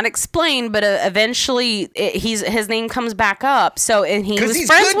 It's not explained, but eventually his name comes back up. So and he was he's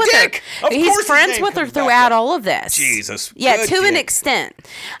friends Good with Dick. her. Of He's course his friends name with her comes back throughout up. all of this. Jesus. Yeah, Good to an Dick. extent.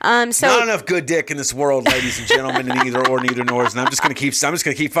 So Not enough good dick in this world, ladies and gentlemen, and neither nors. And I'm just gonna keep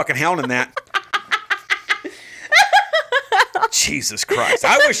fucking hounding that. Jesus Christ.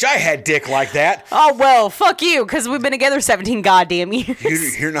 I wish I had dick like that. Oh, well, fuck you, because we've been together 17 goddamn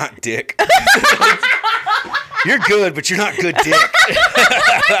years. You're not dick. You're good, but you're not good dick.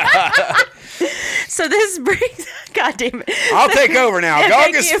 So this brings... God damn it. I'll take over now. Thank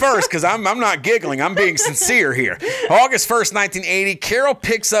August you. 1st, because I'm not giggling. I'm being sincere here. August 1st, 1980, Carol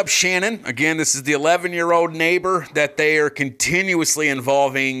picks up Shannon. Again, this is the 11-year-old neighbor that they are continuously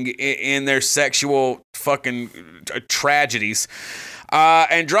involving in their sexual fucking tragedies.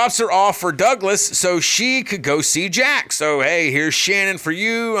 And drops her off for Douglas so she could go see Jack. So, hey, here's Shannon for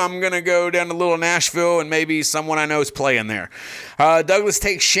you. I'm going to go down to Little Nashville and maybe someone I know is playing there. Douglas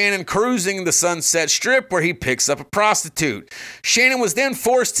takes Shannon cruising the Sunset Strip where he picks up a prostitute. Shannon was then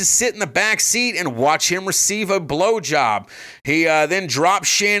forced to sit in the back seat and watch him receive a blowjob. He then dropped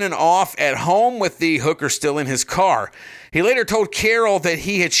Shannon off at home with the hooker still in his car. He later told Carol that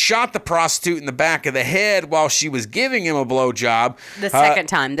he had shot the prostitute in the back of the head while she was giving him a blowjob. The second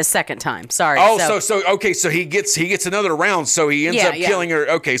time. Sorry. Oh, so he gets another round. So he ends up killing her.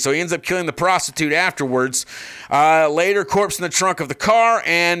 Okay, so he ends up killing the prostitute afterwards. Later, corpse in the trunk of the car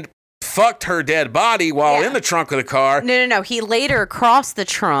and fucked her dead body while in the trunk of the car. No. He later crossed the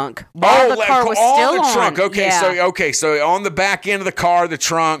trunk while the car was still on. Trunk. Okay, so on the back end of the car, the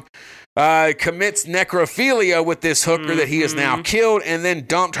trunk. Commits necrophilia with this hooker that he has now killed and then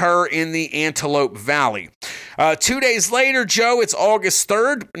dumped her in the Antelope Valley. 2 days later, Joe, it's August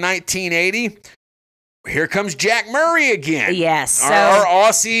 3rd, 1980. Here comes Jack Murray again. Yes. Our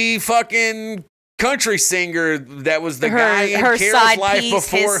Aussie fucking country singer that was the guy in her Carol's side life piece,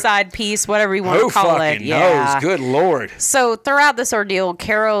 before. his side piece, whatever you want Who to call fucking it. Yeah. knows? Good Lord. So throughout this ordeal,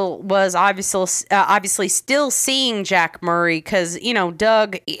 Carol was obviously still seeing Jack Murray because,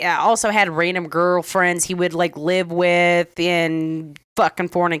 Doug also had random girlfriends he would like live with and fucking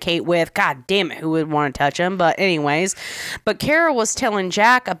fornicate with. God damn it, who would want to touch him? But anyways, Carol was telling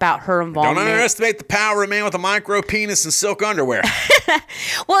Jack about her involvement. Don't underestimate the power of a man with a micro penis and silk underwear.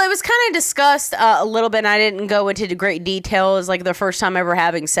 Well, it was kind of discussed a little bit, and I didn't go into great detail. It was like the first time ever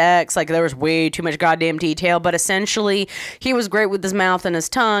having sex. Like, there was way too much goddamn detail, but essentially, he was great with his mouth and his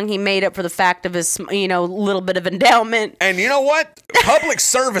tongue. He made up for the fact of his, little bit of endowment. And you know what? Public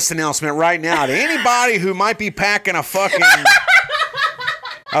service announcement right now to anybody who might be packing a fucking...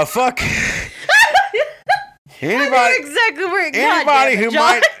 Anybody exactly where it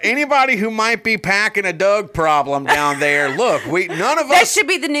anybody who might be packing a Doug problem down there. Look, none of us. That should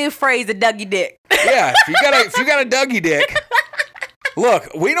be the new phrase, a Dougie dick. Yeah, if you got a Dougie dick.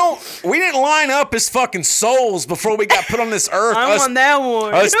 Look, we didn't line up as fucking souls before we got put on this earth. I'm on that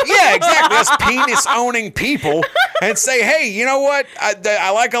one. Yeah, exactly. Us penis-owning people, and say, hey, you know what?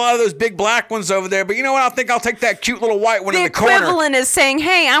 I like a lot of those big black ones over there, but you know what? I think I'll take that cute little white one in the corner. The equivalent is saying,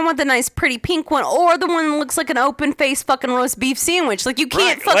 hey, I want the nice, pretty pink one, or the one that looks like an open-faced fucking roast beef sandwich. Like, you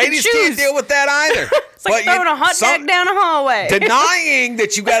can't fucking Ladies choose. Can't deal with that either. It's like throwing a hot dog down a hallway. Denying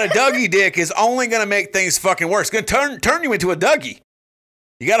that you got a Dougie dick is only going to make things fucking worse. It's going to turn you into a Dougie.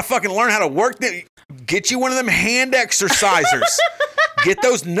 You got to fucking learn how to work that. Get you one of them hand exercisers. Get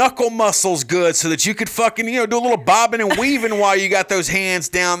those knuckle muscles good so that you could fucking, do a little bobbing and weaving while you got those hands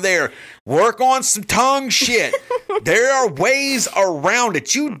down there. Work on some tongue shit. There are ways around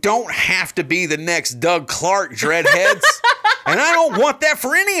it. You don't have to be the next Doug Clark, dreadheads. And I don't want that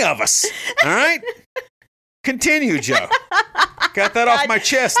for any of us. All right? Continue, Joe. Got that off my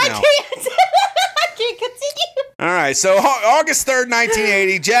chest now. I can't continue. All right, so August 3rd,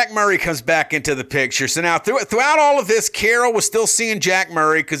 1980, Jack Murray comes back into the picture. So now, throughout all of this, Carol was still seeing Jack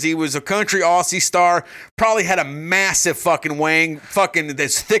Murray because he was a country Aussie star, probably had a massive fucking wang, fucking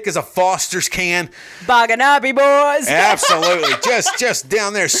as thick as a Foster's can. Boganabi boys. Absolutely. just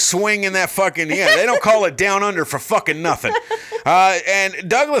down there swinging that fucking, they don't call it down under for fucking nothing. And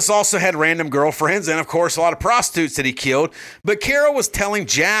Douglas also had random girlfriends and, of course, a lot of prostitutes that he killed. But Carol was telling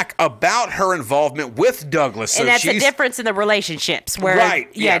Jack about her involvement with Douglas. So and that's the difference in the relationships where,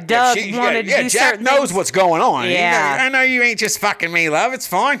 Doug wanted to do Jack certain knows things. what's going on. Yeah. I know you ain't just fucking me, love. It's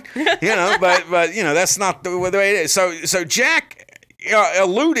fine. But that's not the way it is. So Jack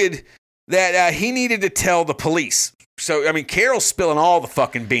alluded that he needed to tell the police. So, I mean, Carol's spilling all the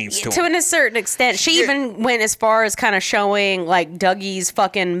fucking beans to him. To a certain extent. She even went as far as kind of showing, like, Dougie's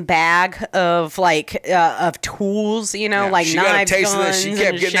fucking bag of, like, of tools, like she knives, got a taste of this. She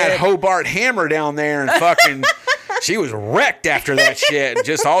kept getting that Hobart hammer down there and fucking... She was wrecked after that shit.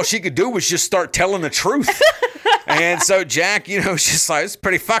 Just all she could do was just start telling the truth. And so Jack, was just like, it's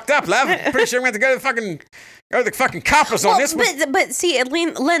pretty fucked up, love. Pretty sure I'm going to go to the fucking coppers on this one. But see, it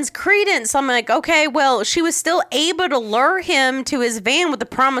lends credence. I'm like, okay, well, she was still able to lure him to his van with the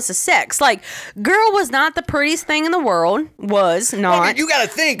promise of sex. Like, girl was not the prettiest thing in the world. Was not. Well, you got to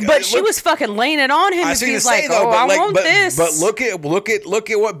think. But she was fucking laying it on him. He's like, I want this. But look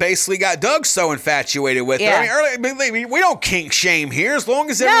at what basically got Doug so infatuated with her. I mean, we don't kink shame here as long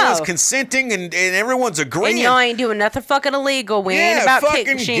as everyone's consenting and everyone's agreeing. And y'all ain't doing nothing fucking illegal. We ain't about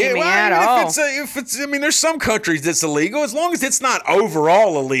kink shaming at all. There's some countries that's illegal as long as it's not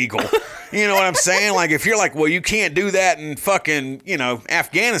overall illegal. You know what I'm saying? Like, if you're like, well, you can't do that in fucking,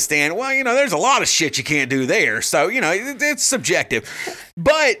 Afghanistan. Well, there's a lot of shit you can't do there. So, it's subjective.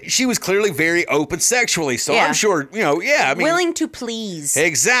 But she was clearly very open sexually. So I'm sure, willing to please.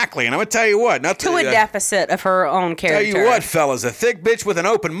 Exactly. And I'm going to tell you what. To a deficit of her own character. Tell you what, fellas, a thick bitch with an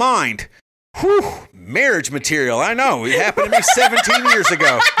open mind. Whew, marriage material. I know. It happened to me 17 years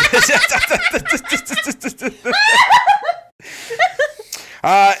ago.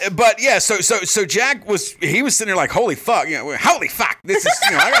 But yeah, so Jack was sitting there like, holy fuck, this is,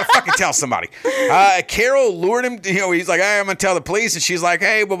 I gotta fucking tell somebody. Carol lured him, he's like, hey, I'm gonna tell the police, and she's like,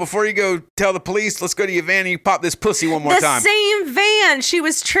 hey, well, before you go tell the police, let's go to your van and you pop this pussy one more time. The same van she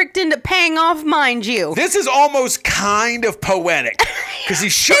was tricked into paying off, mind you. This is almost kind of poetic, because he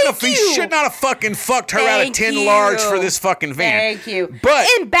should not have fucking fucked her out of 10 large for this fucking van. Thank you. But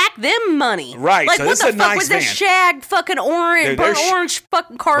and back them money. Right. Like, so what this the is a fuck nice was van. this shag fucking orange, burnt orange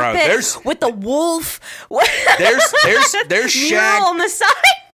fucking carpet with the wolf? There's shag on the side.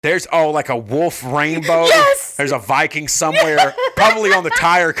 There's like a wolf rainbow. Yes. There's a Viking somewhere, probably on the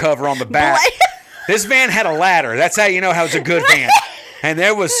tire cover on the back. This van had a ladder. That's how you know how it's a good van. And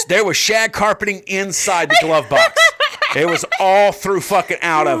there was shag carpeting inside the glove box. It was all through fucking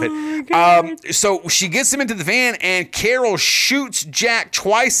out of it. So she gets him into the van, and Carol shoots Jack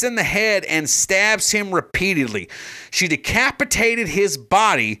twice in the head and stabs him repeatedly. She decapitated his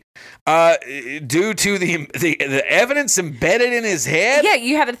body due to the evidence embedded in his head. Yeah,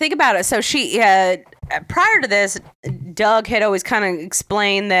 you have to think about it. So she, prior to this, Doug had always kind of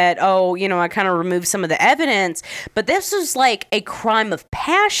explained that, I kind of removed some of the evidence, but this was like a crime of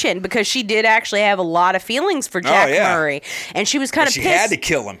passion because she did actually have a lot of feelings for Jack Murray, and she was kind of pissed. She had to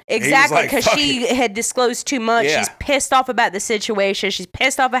kill him. Exactly, because she had disclosed too much. Yeah. She's pissed off about the situation. She's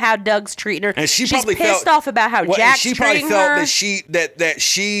pissed off at how Doug's treating her. And she's pissed off about how Jack's treating her. She probably felt that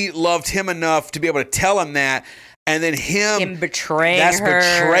she loved him enough to be able to tell him that. And then him betraying that's her.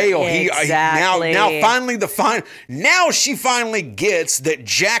 Betrayal. Exactly. Now she finally gets that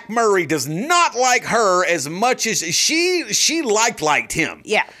Jack Murray does not like her as much as she liked him.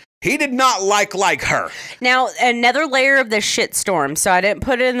 Yeah. He did not like her. Now, another layer of this shitstorm. So I didn't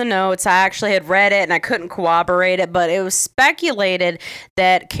put it in the notes. I actually had read it and I couldn't corroborate it, but it was speculated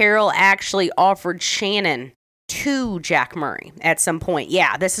that Carol actually offered Shannon to Jack Murray at some point.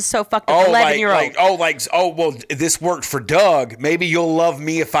 Yeah, this is so fucked up. 11-year-old. Well, this worked for Doug. Maybe you'll love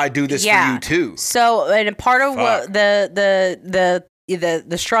me if I do this for you too. So, and part of what the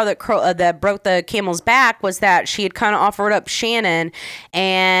the straw that broke the camel's back was that she had kind of offered up Shannon,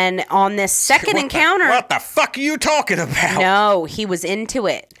 and on this second encounter, what the fuck are you talking about? no, he was into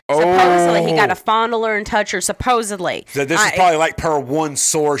it. Supposedly, he got to fondle her and touch her. Supposedly, so this is probably like per one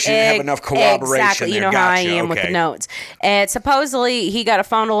source. You didn't have enough corroboration. Exactly, you know Gotcha. how I am with the notes. And supposedly, he got to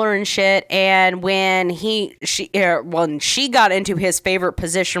fondle her and shit. And when she got into his favorite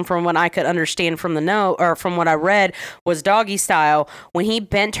position, from what I could understand from the note or from what I read, was doggy style. When he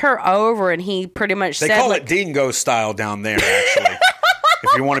bent her over and he pretty much they said, call it dingo style down there. Actually,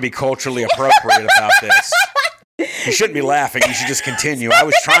 if you want to be culturally appropriate about this. You shouldn't be laughing. You should just continue. I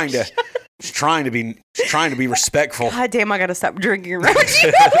was trying to be respectful. God damn, I gotta stop drinking around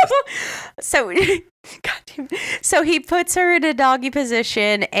you. So, God damn. So he puts her in a doggy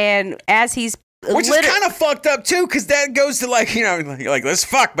position, and as he's which is kind of fucked up too, because that goes to like let's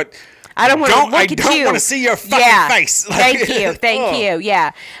fuck, but. I don't want to look at you. I don't want to see your fucking face. Thank you.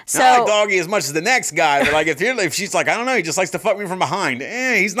 Yeah. So not like doggy as much as the next guy, but like if she's like, I don't know, he just likes to fuck me from behind.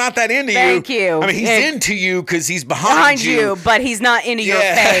 He's not that into you. Thank you. I mean, he's into you because he's behind you, but he's not into your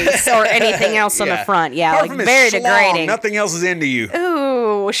face or anything else on the front. Yeah, apart like from very his schlong, degrading. Nothing else is into you.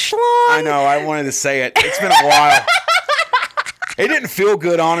 Ooh, schlong. I know. I wanted to say it. It's been a while. It didn't feel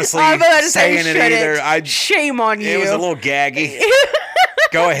good, honestly, saying it either. Shame on you. It was a little gaggy.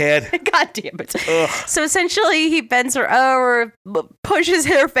 Go ahead. God damn it. Ugh. So essentially, he bends her over, pushes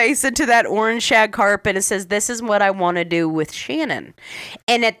her face into that orange shag carpet, and says, "This is what I want to do with Shannon."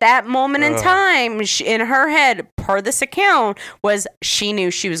 And at that moment in time, in her head, per this account, was she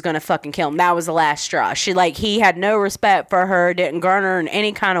knew she was going to fucking kill him. That was the last straw. He had no respect for her, didn't garner her in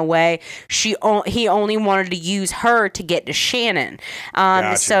any kind of way. He only wanted to use her to get to Shannon.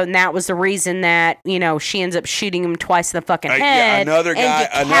 Gotcha. So that was the reason that, she ends up shooting him twice in the fucking head. Another guy.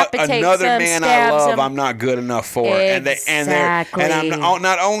 Another man I love, I'm not good enough for. Exactly. And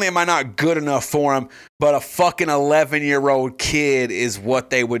not only am I not good enough for him, but a fucking 11-year-old kid is what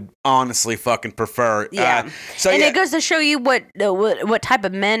they would honestly fucking prefer. Yeah. It goes to show you what type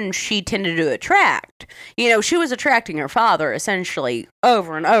of men she tended to attract. She was attracting her father essentially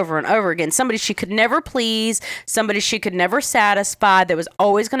over and over and over again. Somebody she could never please, somebody she could never satisfy, that was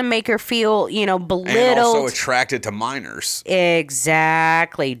always going to make her feel, belittled. And also attracted to minors.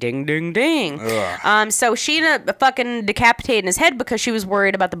 Exactly. Ding, ding, ding. Ugh. So she ended up fucking decapitating his head because she was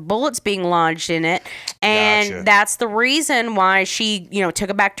worried about the bullets being lodged in it. And that's the reason why she, took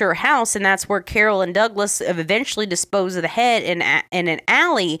it back to her house, and that's where Carol and Douglas eventually disposed of the head in an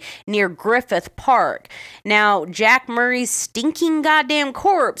alley near Griffith Park. Now, Jack Murray's stinking goddamn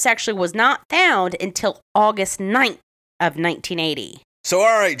corpse actually was not found until August 9th of 1980. So,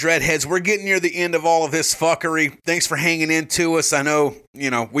 all right, Dreadheads, we're getting near the end of all of this fuckery. Thanks for hanging in to us. I know,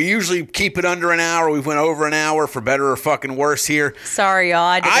 we usually keep it under an hour. We went over an hour for better or fucking worse here. Sorry,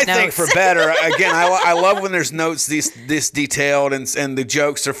 y'all. I think for better. Again, I love when there's notes this detailed and the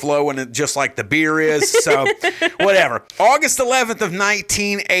jokes are flowing just like the beer is. So, whatever. August 11th of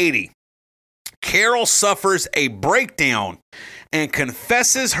 1980, Carol suffers a breakdown and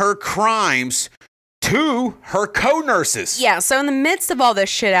confesses her crimes to her co-nurses. Yeah, so in the midst of all this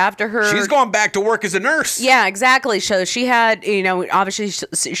shit after her... She's going back to work as a nurse. Yeah, exactly. So she had, obviously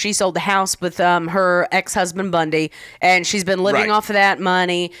she sold the house with her ex-husband Bundy, and she's been living off of that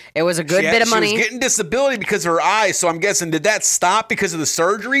money. It was a good bit of money. She was getting disability because of her eyes, so I'm guessing, did that stop because of the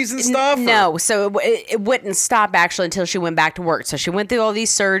surgeries and stuff? No, so it wouldn't stop actually until she went back to work. So she went through all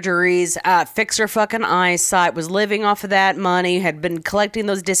these surgeries, fixed her fucking eyesight, was living off of that money, had been collecting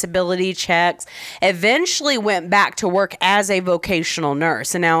those disability checks, eventually went back to work as a vocational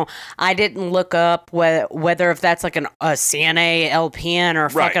nurse. And now I didn't look up whether if that's like a CNA, LPN, or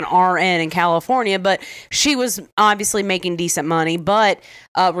fucking RN in California, but she was obviously making decent money. But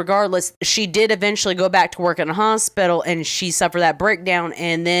regardless, she did eventually go back to work in a hospital, and she suffered that breakdown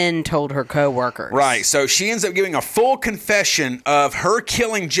and then told her coworkers. Right. So she ends up giving a full confession of her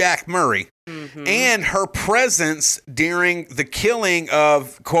killing Jack Murray. Mm-hmm. And her presence during the killing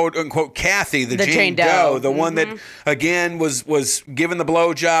of quote unquote Kathy, the Jane Doe, the one that again was giving the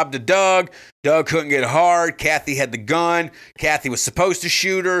blowjob to Doug. Doug couldn't get hard. Kathy had the gun. Kathy was supposed to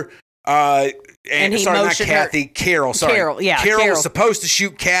shoot her. And sorry, not Kathy, Carol. Sorry, Carol was supposed to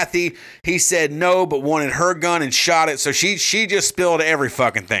shoot Kathy. He said no, but wanted her gun and shot it. So she just spilled every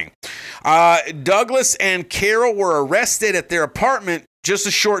fucking thing. Douglas and Carol were arrested at their apartment just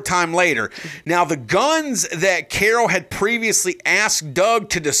a short time later. Now, the guns that Carol had previously asked Doug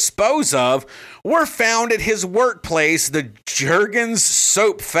to dispose of were found at his workplace, the Jergens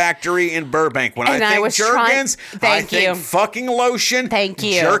Soap Factory in Burbank. When And I I think was Jergens, I think you. fucking lotion. Thank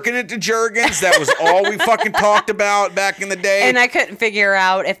you. Jerking it to Jergens. That was all we fucking talked about back in the day. And I couldn't figure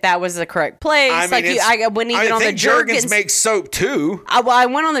out if that was the correct place. I mean, I went even on the think Jergens Jergens. makes soap too. I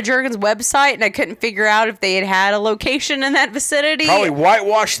went on the Jergens website and I couldn't figure out if they had a location in that vicinity. Probably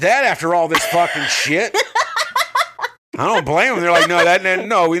whitewashed that after all this fucking shit. I don't blame them. They're like,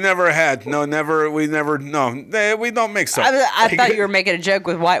 no, we never had. No, never. We never. No, we don't make soap. I thought you were making a joke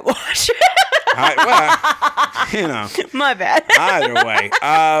with whitewash. My bad. Either way.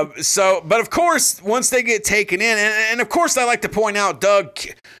 But of course, once they get taken in, and of course, I like to point out, Doug,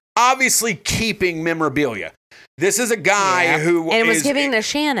 obviously keeping memorabilia. This is a guy who and was giving to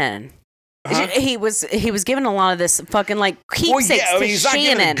Shannon. Huh? He was giving a lot of this fucking like keepsakes to he's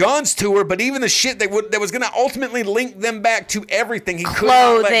Shannon. Not giving guns to her, but even the shit that was going to ultimately link them back to everything. He could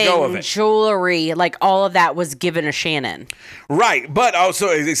not let go of it. Jewelry, like all of that was given to Shannon. Right, but also,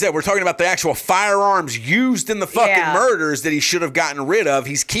 as I said, we're talking about the actual firearms used in the fucking murders that he should have gotten rid of.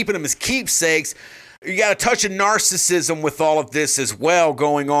 He's keeping them as keepsakes. You got a touch of narcissism with all of this as well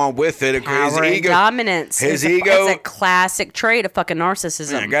going on with it. Power and dominance. His ego. It's a classic trait of fucking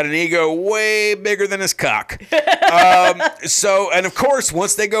narcissism. Yeah, got an ego way bigger than his cock. And of course,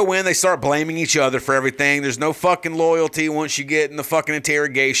 once they go in, they start blaming each other for everything. There's no fucking loyalty once you get in the fucking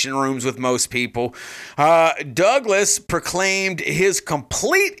interrogation rooms with most people. Douglas proclaimed his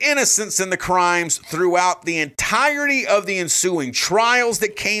complete innocence in the crimes throughout the entirety of the ensuing trials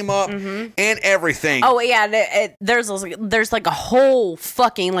that came up and everything. Oh yeah, there's like a whole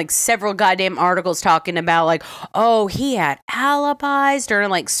fucking like several goddamn articles talking about like, oh, he had alibis during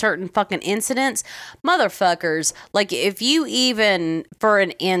like certain fucking incidents. Motherfuckers, like if you even for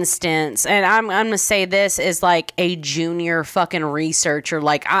an instance, and I'm gonna say this is like a junior fucking researcher,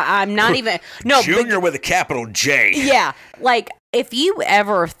 like I'm not even junior with a capital J. Yeah, like. If you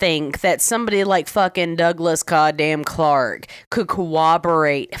ever think that somebody like fucking Douglas goddamn Clark could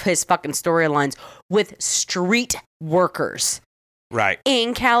corroborate his fucking storylines with street workers. Right.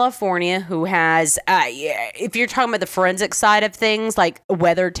 In California, who has, if you're talking about the forensic side of things, like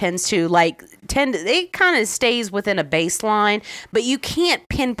weather it kind of stays within a baseline, but you can't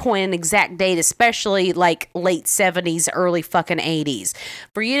pinpoint an exact date, especially like late 70s, early fucking 80s.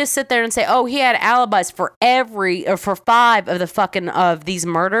 For you to sit there and say, oh, he had alibis for for 5 of the fucking of these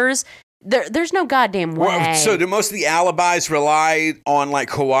murders. There's no goddamn way. Well, so do most of the alibis rely on like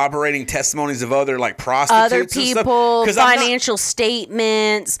corroborating testimonies of other like prostitutes, other people, and financial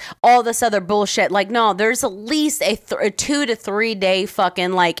statements, all this other bullshit? Like, no, there's at least a 2 to 3 day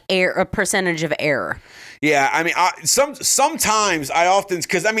fucking like a percentage of error. Yeah, I mean, sometimes I often,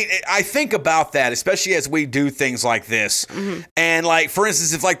 because I mean, I think about that, especially as we do things like this, and like for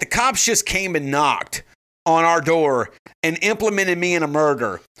instance, if like the cops just came and knocked on our door and implemented me in a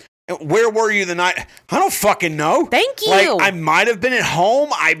murder. Where were you the night? I don't fucking know. Thank you. Like, I might have been at home.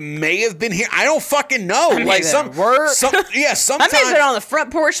 I may have been here. I don't fucking know. Like sometimes. I may have been on the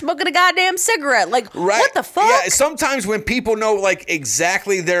front porch smoking a goddamn cigarette. Like, what the fuck? Yeah, sometimes when people know like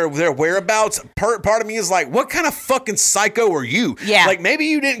exactly their whereabouts, part of me is like, what kind of fucking psycho are you? Yeah. Like maybe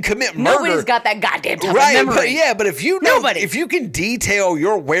you didn't commit murder. Nobody's got that goddamn type of memory. But if you know, if you can detail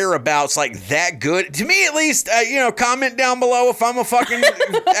your whereabouts like that good, to me at least, comment down below if I'm a fucking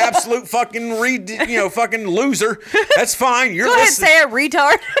absolute fucking fucking loser. That's fine. You're Go ahead, say it,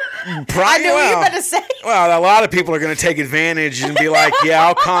 retard. I knew what you were about to say. Well, a lot of people are going to take advantage and be like, yeah,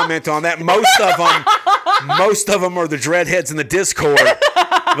 I'll comment on that. Most of them are the dreadheads in the Discord.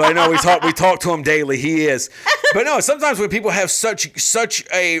 But I know we talk to him daily. He is. But no, sometimes when people have such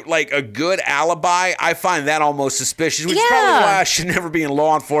a good alibi, I find that almost suspicious, which is probably why I should never be in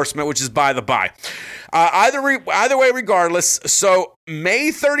law enforcement, which is by the by. Either way, regardless, so May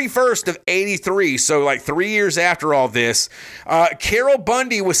 31st of 83, so like 3 years after all this, Carol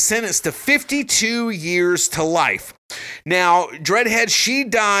Bundy was sentenced to 52 years to life. Now, Dreadhead, she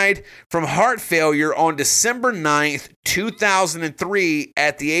died from heart failure on December 9th, 2003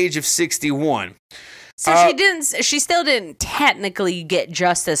 at the age of 61. So she still didn't technically get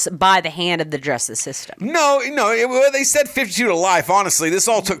justice by the hand of the justice system. No, they said 52 to life. Honestly, this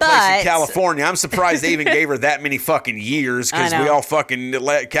all took place in California. I'm surprised they even gave her that many fucking years because we all fucking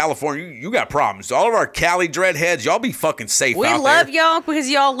California. You got problems. All of our Cali dreadheads, y'all be fucking safe out there. We love y'all because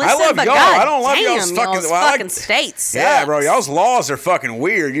y'all listen. I love y'all. I don't love y'all's fucking states. Yeah, bro, y'all's laws are fucking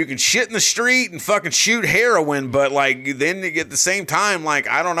weird. You can shit in the street and fucking shoot heroin, but like then at the same time, like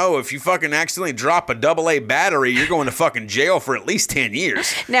I don't know if you fucking accidentally drop a AA battery, you're going to fucking jail for at least 10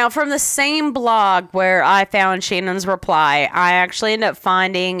 years. Now, from the same blog where I found Shannon's reply, I actually ended up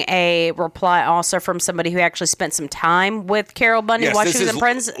finding a reply also from somebody who actually spent some time with Carol Bundy while she was in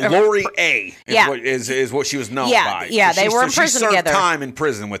prison. Lori A. Yeah. Is what she was known by. Yeah, they were in prison she served together. time in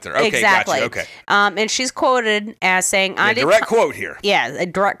prison with her. Okay, exactly. Gotcha. Okay. And she's quoted as saying, Direct quote here. Yeah, a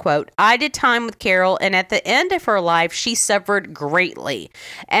direct quote. I did time with Carol, and at the end of her life, she suffered greatly,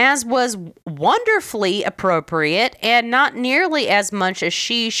 as was wonderfully appropriate and not nearly as much as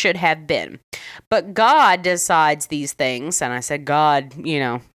she should have been. But God decides these things, and I said God,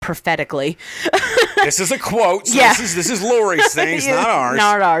 prophetically. This is a quote. So Yeah. This is Lori's things, not ours.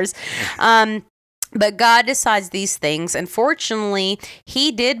 Not ours. But God decides these things, and fortunately,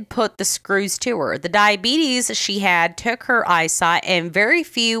 he did put the screws to her. The diabetes she had took her eyesight, and very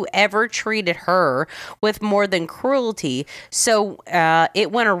few ever treated her with more than cruelty. So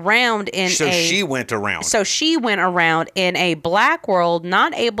it went around she went around. So she went around in a black world,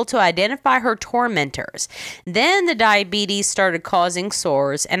 not able to identify her tormentors. Then the diabetes started causing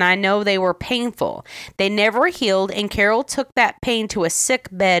sores, and I know they were painful. They never healed, and Carol took that pain to a sick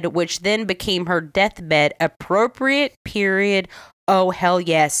bed, which then became her deathbed. Appropriate, period. Oh, hell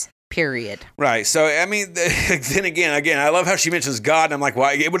yes, period. Right. So, I mean, then again, I love how she mentions God, and I'm like,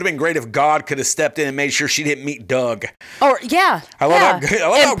 well, it would have been great if God could have stepped in and made sure she didn't meet Doug. Or, yeah. I love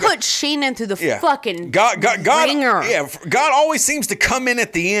how put Shannon through the fucking God, ringer. Yeah, God always seems to come in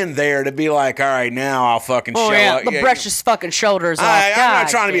at the end there to be like, all right, now I'll fucking show up. Brush his fucking shoulders off. I'm not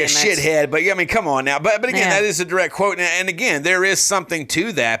trying to be a it. shithead, but I mean, come on now. But again, that is a direct quote. And again, there is something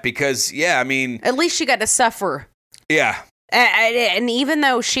to that because, I mean. At least she got to suffer. Yeah. And even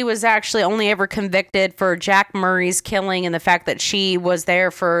though she was actually only ever convicted for Jack Murray's killing and the fact that she was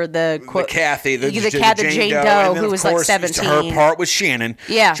there for the Kathy, the Jane Doe, who was like 17. Her part was Shannon.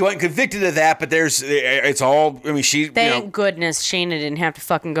 Yeah. She wasn't convicted of that, but it's all, I mean, she. Thank goodness Shannon didn't have to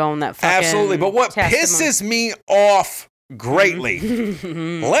fucking go on that fucking Absolutely. But what pisses me off greatly,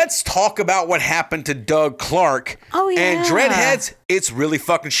 let's talk about what happened to Doug Clark. Oh, yeah. And Dreadheads, it's really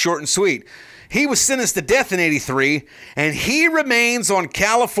fucking short and sweet. He was sentenced to death in 1983, and he remains on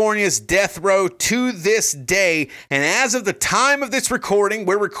California's death row to this day. And as of the time of this recording,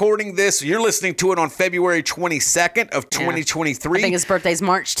 we're recording this, you're listening to it on February 22nd of 2023. I think his birthday's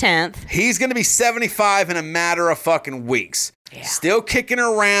March 10th. He's going to be 75 in a matter of fucking weeks. Yeah. Still kicking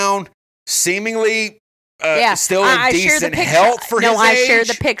around, seemingly still in I decent health for his age. I shared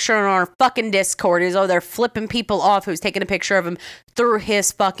the picture on our fucking Discord. He's over there flipping people off who's taking a picture of him through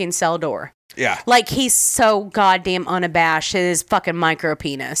his fucking cell door. Yeah. Like, he's so goddamn unabashed in his fucking micro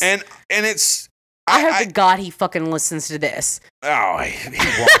penis. And it's... I hope to God he fucking listens to this. Oh, he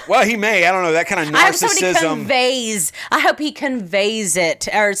won't. Well, he may. I don't know. That kind of narcissism. I hope he conveys it,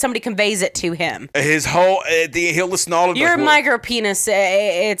 or somebody conveys it to him. His whole... he'll listen to all of your micro penis,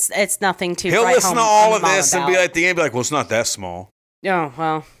 it's nothing to He'll write listen home to all of mom this about. and be at the end, be like, well, it's not that small. Oh,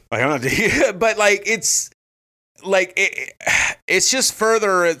 well. Like, I'm not... But, like, it's... Like, it's just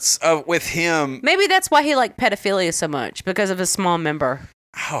further, with him. Maybe that's why he liked pedophilia so much, because of his small member.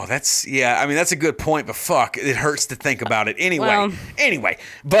 Oh, that's a good point, but fuck, it hurts to think about it. Anyway,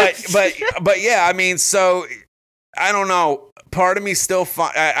 but yeah, I mean, so, I don't know. Part of me still,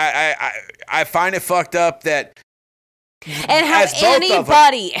 I find it fucked up that. And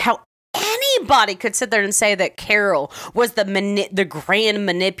how anybody could sit there and say that Carol was the grand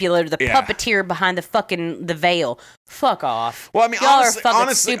manipulator, the puppeteer behind the veil. Fuck off. Well, I mean, y'all are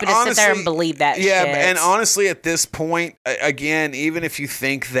fucking stupid to sit there and believe that shit. Yeah, and honestly, at this point, again, even if you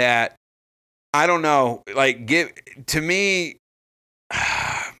think that, I don't know, like, to me,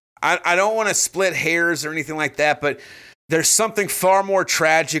 I don't want to split hairs or anything like that, but there's something far more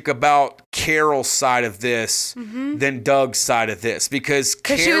tragic about Carol's side of this than Doug's side of this, because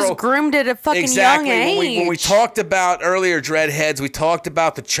Carol, she was groomed at a fucking young age. When we talked about earlier, Dreadheads, we talked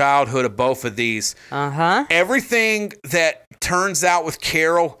about the childhood of both of these. Everything that turns out with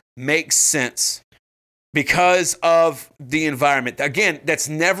Carol makes sense because of the environment. Again, that's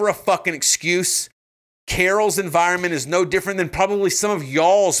never a fucking excuse. Carol's environment is no different than probably some of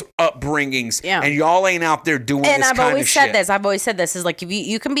y'all's upbringings, and y'all ain't out there doing this kind of shit. And I've always said this is like, if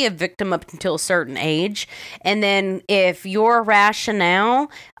you can be a victim up until a certain age, and then if your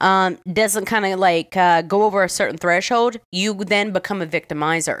rationale doesn't kind of like go over a certain threshold, you then become a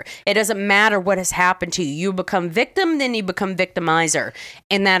victimizer. It doesn't matter what has happened to you. You become victim, then you become victimizer,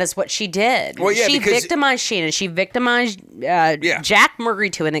 and that is what she did. Well, yeah, she victimized Shannon. She victimized Jack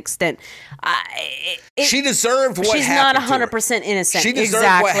Murray to an extent. She deserved what she's happened. She's not 100% innocent. She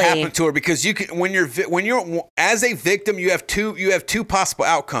deserved what happened to her, because you can, when you're as a victim, you have two possible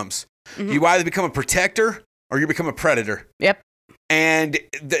outcomes. You either become a protector or you become a predator. Yep. And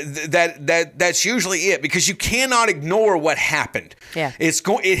that's usually it, because you cannot ignore what happened. Yeah.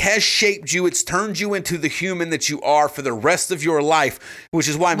 It has shaped you. It's turned you into the human that you are for the rest of your life, which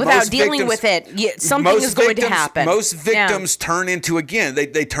is why without dealing with it, something is going to happen. Most victims turn into, again,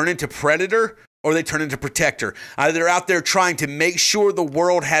 they turn into predator or they turn into protector. Either they're out there trying to make sure the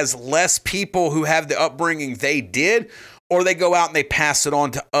world has less people who have the upbringing they did, or they go out and they pass it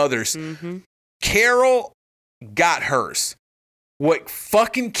on to others. Mm-hmm. Carol got hers. What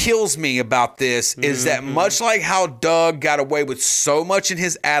fucking kills me about this is that much like how Doug got away with so much in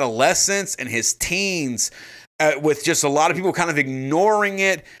his adolescence and his teens, with just a lot of people kind of ignoring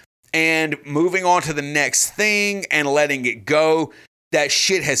it and moving on to the next thing and letting it go, that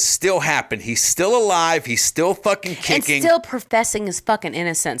shit has still happened. He's still alive. He's still fucking kicking. And still professing his fucking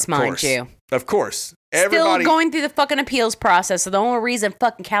innocence, mind you. Of course. Still going through the fucking appeals process. So the only reason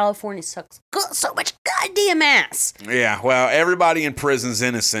fucking California sucks so much goddamn ass. Yeah, well, everybody in prison's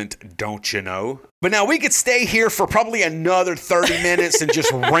innocent, don't you know? But now we could stay here for probably another 30 minutes and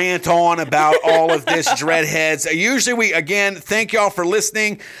just rant on about all of this, Dreadheads. Usually again, thank y'all for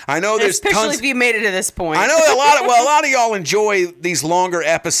listening. I know there's especially if you made it to this point. I know a lot of y'all enjoy these longer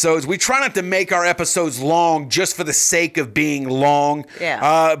episodes. We try not to make our episodes long just for the sake of being long.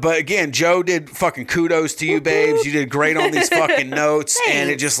 Yeah. But again, Joe did fucking kudos to you, babes. You did great on these fucking notes, and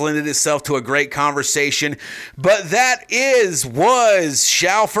it just lended itself to a great conversation. But that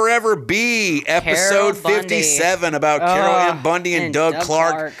shall forever be episode 57 about Carol Ann Bundy and Doug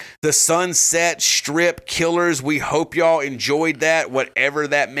Clark, the Sunset Strip killers. We hope y'all enjoyed that, whatever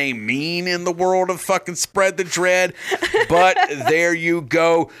that may mean in the world of fucking Spread the Dread. But there you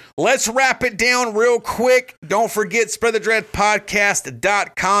go. Let's wrap it down real quick. Don't forget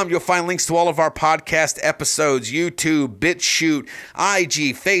spreadthedreadpodcast.com. You'll find links to all of our podcast episodes, YouTube, BitChute,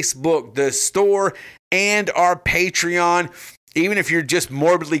 IG, Facebook, the store, and our Patreon. Even if you're just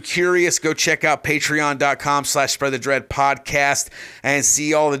morbidly curious, go check out patreon.com/spreadthedreadpodcast and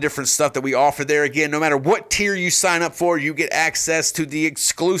see all the different stuff that we offer there. Again, no matter what tier you sign up for, you get access to the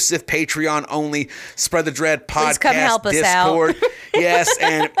exclusive Patreon-only Spread the Dread podcast come help us Discord. out. Yes,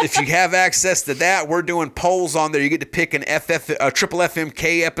 and if you have access to that, we're doing polls on there. You get to pick a triple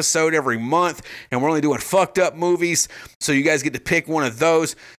FMK episode every month, and we're only doing fucked up movies, so you guys get to pick one of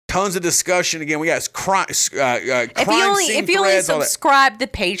those. Tons of discussion. Again, we got crime if you only subscribe to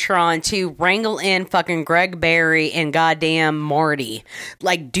Patreon to wrangle in fucking Greg Berry and goddamn Marty,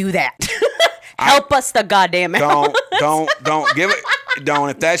 like, do that. Help us the goddamn out. Don't give it. Don't.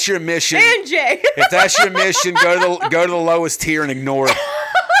 If that's your mission, and Jay. If that's your mission, go to the lowest tier and ignore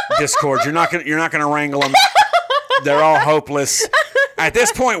Discord. You're not gonna wrangle them. They're all hopeless. At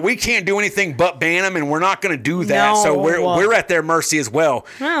this point, we can't do anything but ban them, and we're not going to do that. No. So we're at their mercy as well.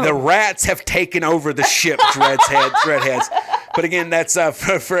 No. The rats have taken over the ship, Dreadheads. But again, that's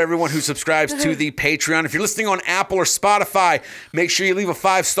for everyone who subscribes to the Patreon. If you're listening on Apple or Spotify, make sure you leave a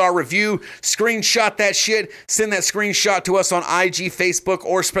 5-star review. Screenshot that shit. Send that screenshot to us on IG, Facebook,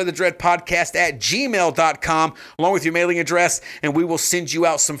 or spreadthedreadpodcast@gmail.com, along with your mailing address, and we will send you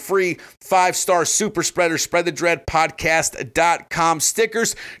out some free 5-star super spreader, spreadthedreadpodcast.com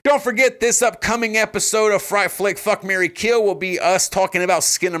stickers. Don't forget, this upcoming episode of Fright Flick Fuck, Marry, Kill will be us talking about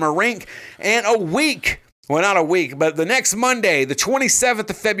Skinamarink, and well, not a week, but the next Monday, the 27th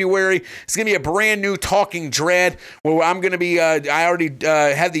of February, is going to be a brand new Talking Dread, where I'm going to be, I already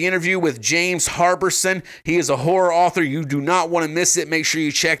had the interview with James Harbison. He is a horror author. You do not want to miss it. Make sure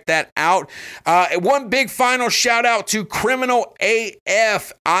you check that out. One big final shout out to Criminal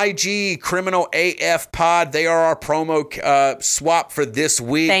AF, IG, Criminal AF Pod. They are our promo swap for this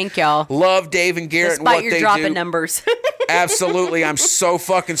week. Thank y'all. Love Dave and Garrett and what they do. Despite your dropping numbers. Absolutely. I'm so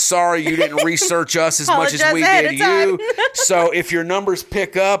fucking sorry you didn't research us as much as we did you. So if your numbers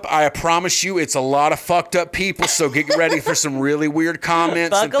pick up, I promise you it's a lot of fucked up people. So get ready for some really weird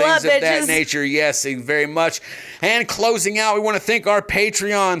comments and things of that nature. Yes, very much. And closing out, we want to thank our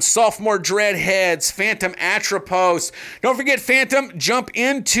Patreon, Sophomore Dreadheads, Phantom Atropos. Don't forget, Phantom, jump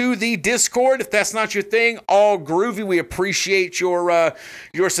into the Discord if that's not your thing. All groovy. We appreciate your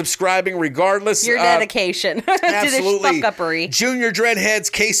subscribing regardless. Your dedication to this fuck-uppery. Junior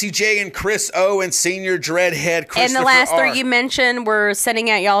Dreadheads, Casey J and Chris O, and Senior Dreadhead, Christopher And the last R. three you mentioned, we're sending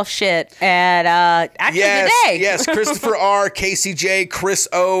out y'all shit at today. Yes, Christopher R, Casey J, Chris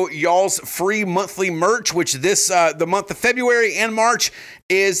O, y'all's free monthly merch, which the month of February and March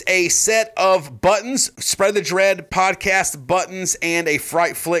is a set of buttons, Spread the Dread podcast buttons, and a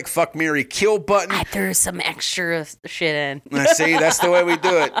Fright Flick Fuck, Marry, Kill button. I threw some extra shit in. See, that's the way we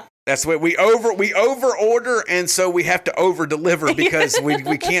do it. That's what we over order, and so we have to over deliver because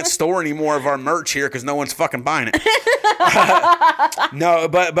we can't store any more of our merch here because no one's fucking buying it. No,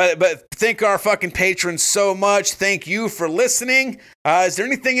 but thank our fucking patrons so much. Thank you for listening. Is there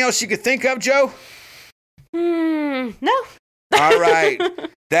anything else you could think of, Joe? No. All right.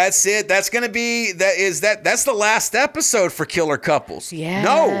 That's it. That's the last episode for Killer Couples. Yeah.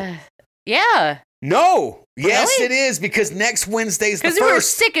 No. Yeah. No. Yes, Really? it is, because next Wednesday's the 1st. Because we were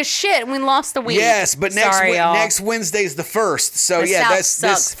sick as shit and we lost the week. Yes, but Sorry, y'all. next Wednesday's the 1st. So The yeah, South that's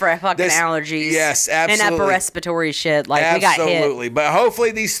sucks for fucking allergies. Yes, absolutely. And upper respiratory shit. Like, we got hit. Absolutely. But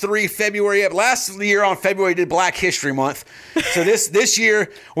hopefully these 3 February, last year on February we did Black History Month. So this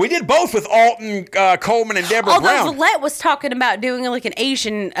year we did both with Alton Coleman and Deborah Brown. Although Villette was talking about doing like an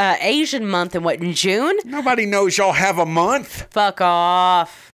Asian month in June. Nobody knows y'all have a month. Fuck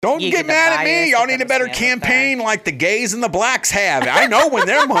off. Don't You get the mad at me. bias Y'all that need a better comes with that. campaign like the gays and the blacks have. I know when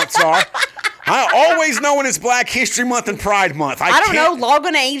their months are. I always know when it's Black History Month and Pride Month. I don't know. Log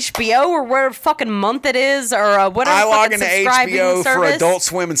on to HBO or whatever fucking month it is, or whatever. I log fucking into subscribing HBO service. for Adult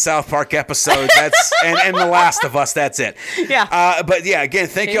Swim and South Park episodes. That's and The Last of Us. That's it. Yeah. But yeah, again,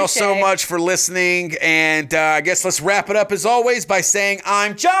 thank y'all so Touche. much for listening. And I guess let's wrap it up as always by saying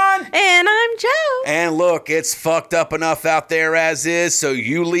I'm John. And I'm Joe. And look, it's fucked up enough out there as is, so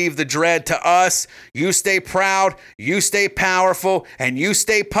you leave the dread to us. You stay proud, you stay powerful, and you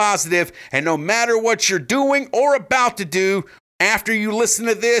stay positive. And no matter what you're doing or about to do, after you listen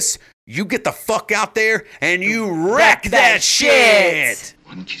to this, you get the fuck out there and you wreck that shit.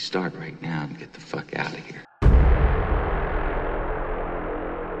 Why don't you start right now and get the fuck out of here?